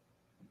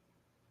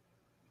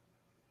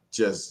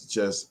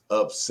just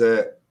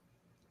upset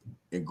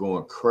and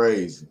going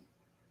crazy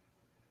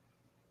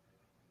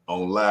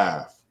on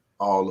live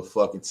all the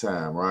fucking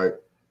time, right?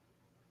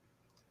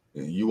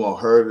 And you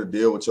want her to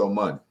deal with your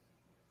money,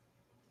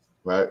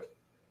 right?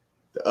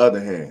 The other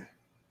hand,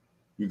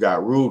 you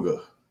got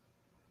Ruger,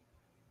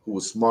 who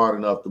was smart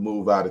enough to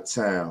move out of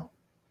town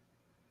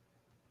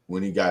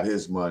when he got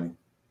his money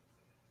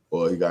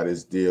or he got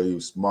his deal. He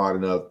was smart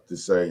enough to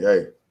say,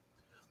 hey,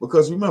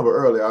 because remember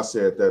earlier I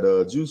said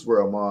that Juice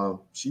WRLD mom,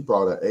 she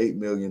bought an $8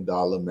 million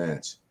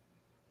mansion.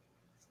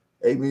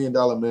 $8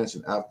 million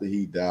mansion after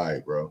he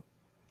died, bro.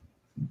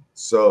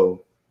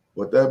 So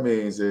what that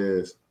means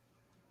is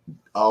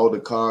all the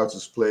cards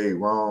was played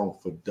wrong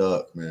for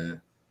Duck,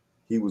 man.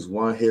 He was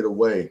one hit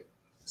away,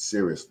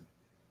 seriously.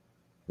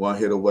 One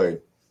hit away,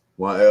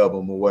 one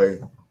album away,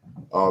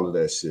 all of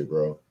that shit,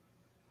 bro.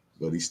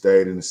 But he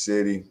stayed in the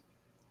city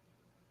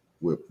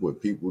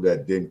with people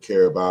that didn't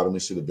care about him. It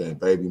should have been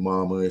baby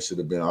mama. It should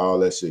have been all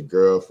that shit,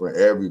 girlfriend,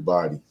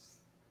 everybody.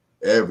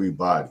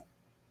 Because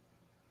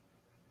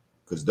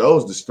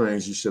those the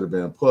strings you should have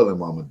been pulling,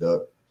 Mama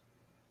Duck.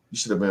 You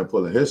should have been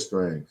pulling his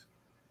strings.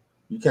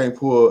 You can't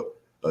pull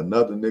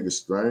another nigga's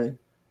string.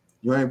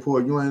 You ain't.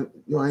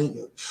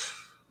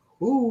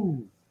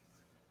 Ooh.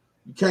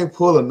 You can't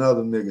pull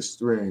another nigga's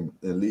string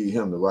and lead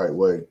him the right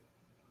way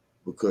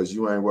because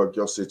you ain't worked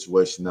your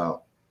situation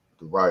out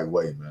the right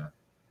way, man.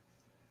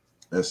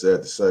 That's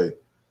sad to say,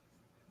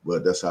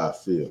 but that's how I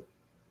feel,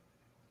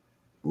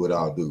 with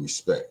all due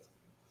respect.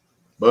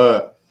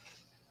 But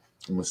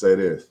I'm going to say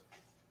this.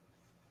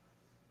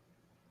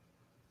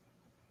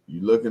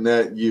 You looking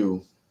at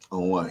you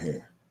on one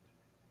hand,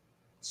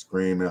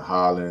 screaming,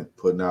 hollering,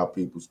 putting out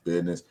people's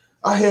business.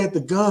 I had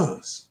the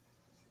guns.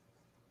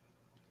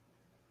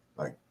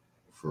 Like,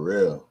 for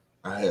real,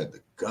 I had the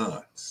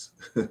guns.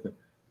 You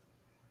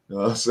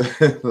know what I'm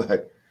saying?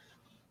 Like,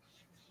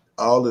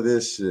 all of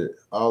this shit,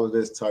 all of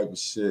this type of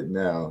shit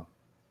now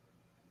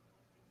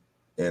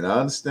And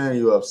I understand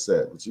you're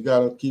upset, but you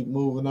got to keep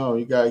moving on.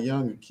 You got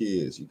younger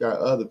kids. You got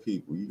other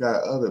people. You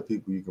got other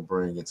people you can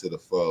bring into the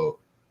fold.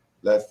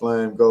 Let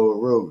Flame go with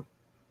Ruger.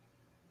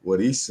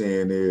 What he's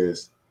saying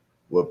is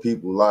what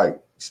people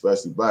like,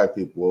 especially black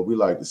people, what we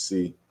like to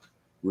see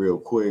real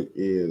quick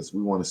is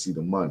we want to see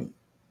the money.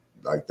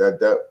 Like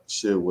that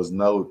shit was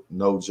no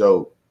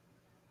joke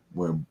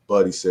when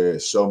Buddy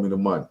said, show me the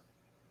money.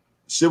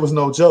 Shit was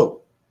no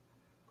joke.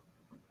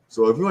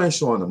 So if you ain't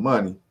showing the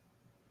money,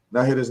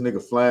 now here this nigga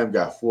Flame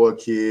got 4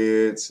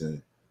 kids and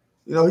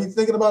he's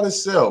thinking about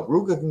himself.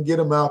 Ruger can get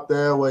him out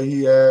there where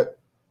he at,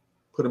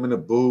 put him in the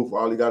booth.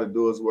 All he got to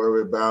do is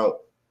worry about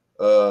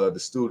the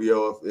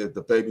studio. If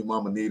the baby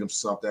mama need him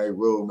something, hey,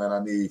 Ruger, man,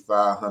 I need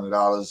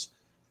 $500.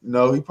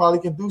 He probably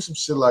can do some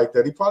shit like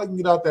that. He probably can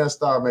get out there and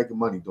start making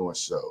money doing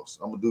shows.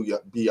 I'm gonna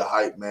be a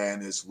hype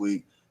man this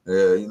week.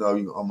 I'm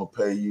gonna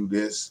pay you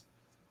this.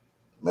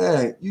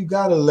 Man, you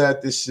gotta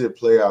let this shit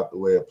play out the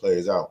way it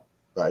plays out.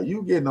 Right?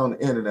 You getting on the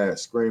internet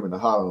screaming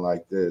and hollering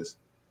like this,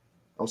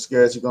 I'm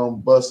scared you're gonna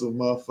bust a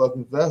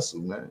motherfucking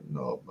vessel, man.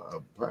 A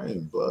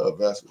brain, blood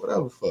vessel,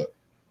 whatever the fuck.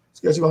 I'm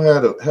scared you're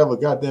gonna have a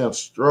goddamn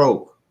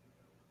stroke.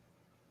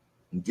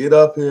 And get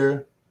up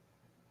here,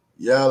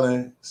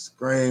 yelling,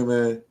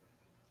 screaming,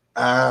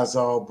 eyes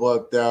all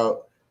bucked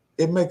out.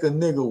 It make a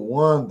nigga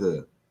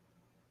wonder,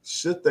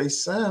 should they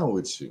sign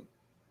with you?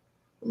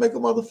 It make a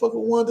motherfucker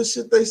wonder,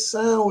 should they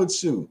sign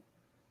with you?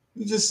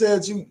 You just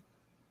said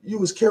you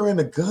was carrying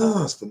the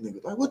guns for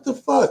niggas. Like, what the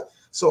fuck?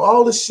 So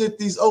all the shit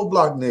these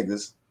O-Block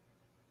niggas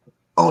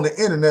on the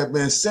internet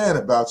been saying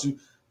about you,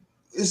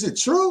 is it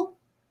true?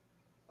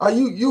 Are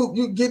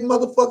you getting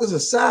motherfuckers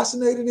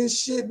assassinated and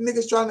shit?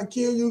 Niggas trying to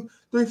kill you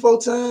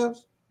 3-4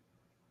 times?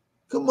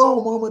 Come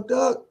on, Mama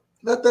Duck.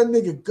 Let that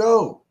nigga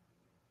go.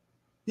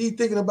 He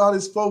thinking about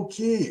his 4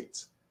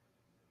 kids.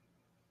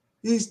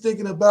 He's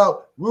thinking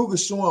about Ruger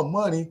showing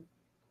money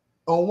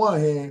on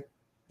one hand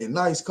and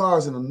nice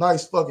cars in a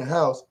nice fucking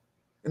house.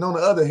 And on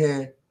the other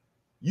hand,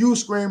 you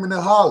screaming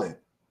and hollering.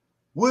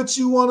 Would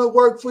you want to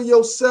work for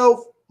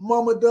yourself,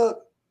 Mama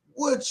Duck?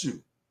 Would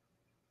you?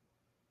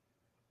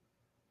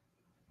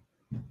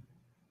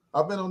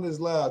 I've been on this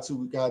live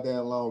too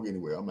goddamn long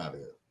anyway. I'm out of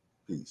here.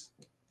 Peace.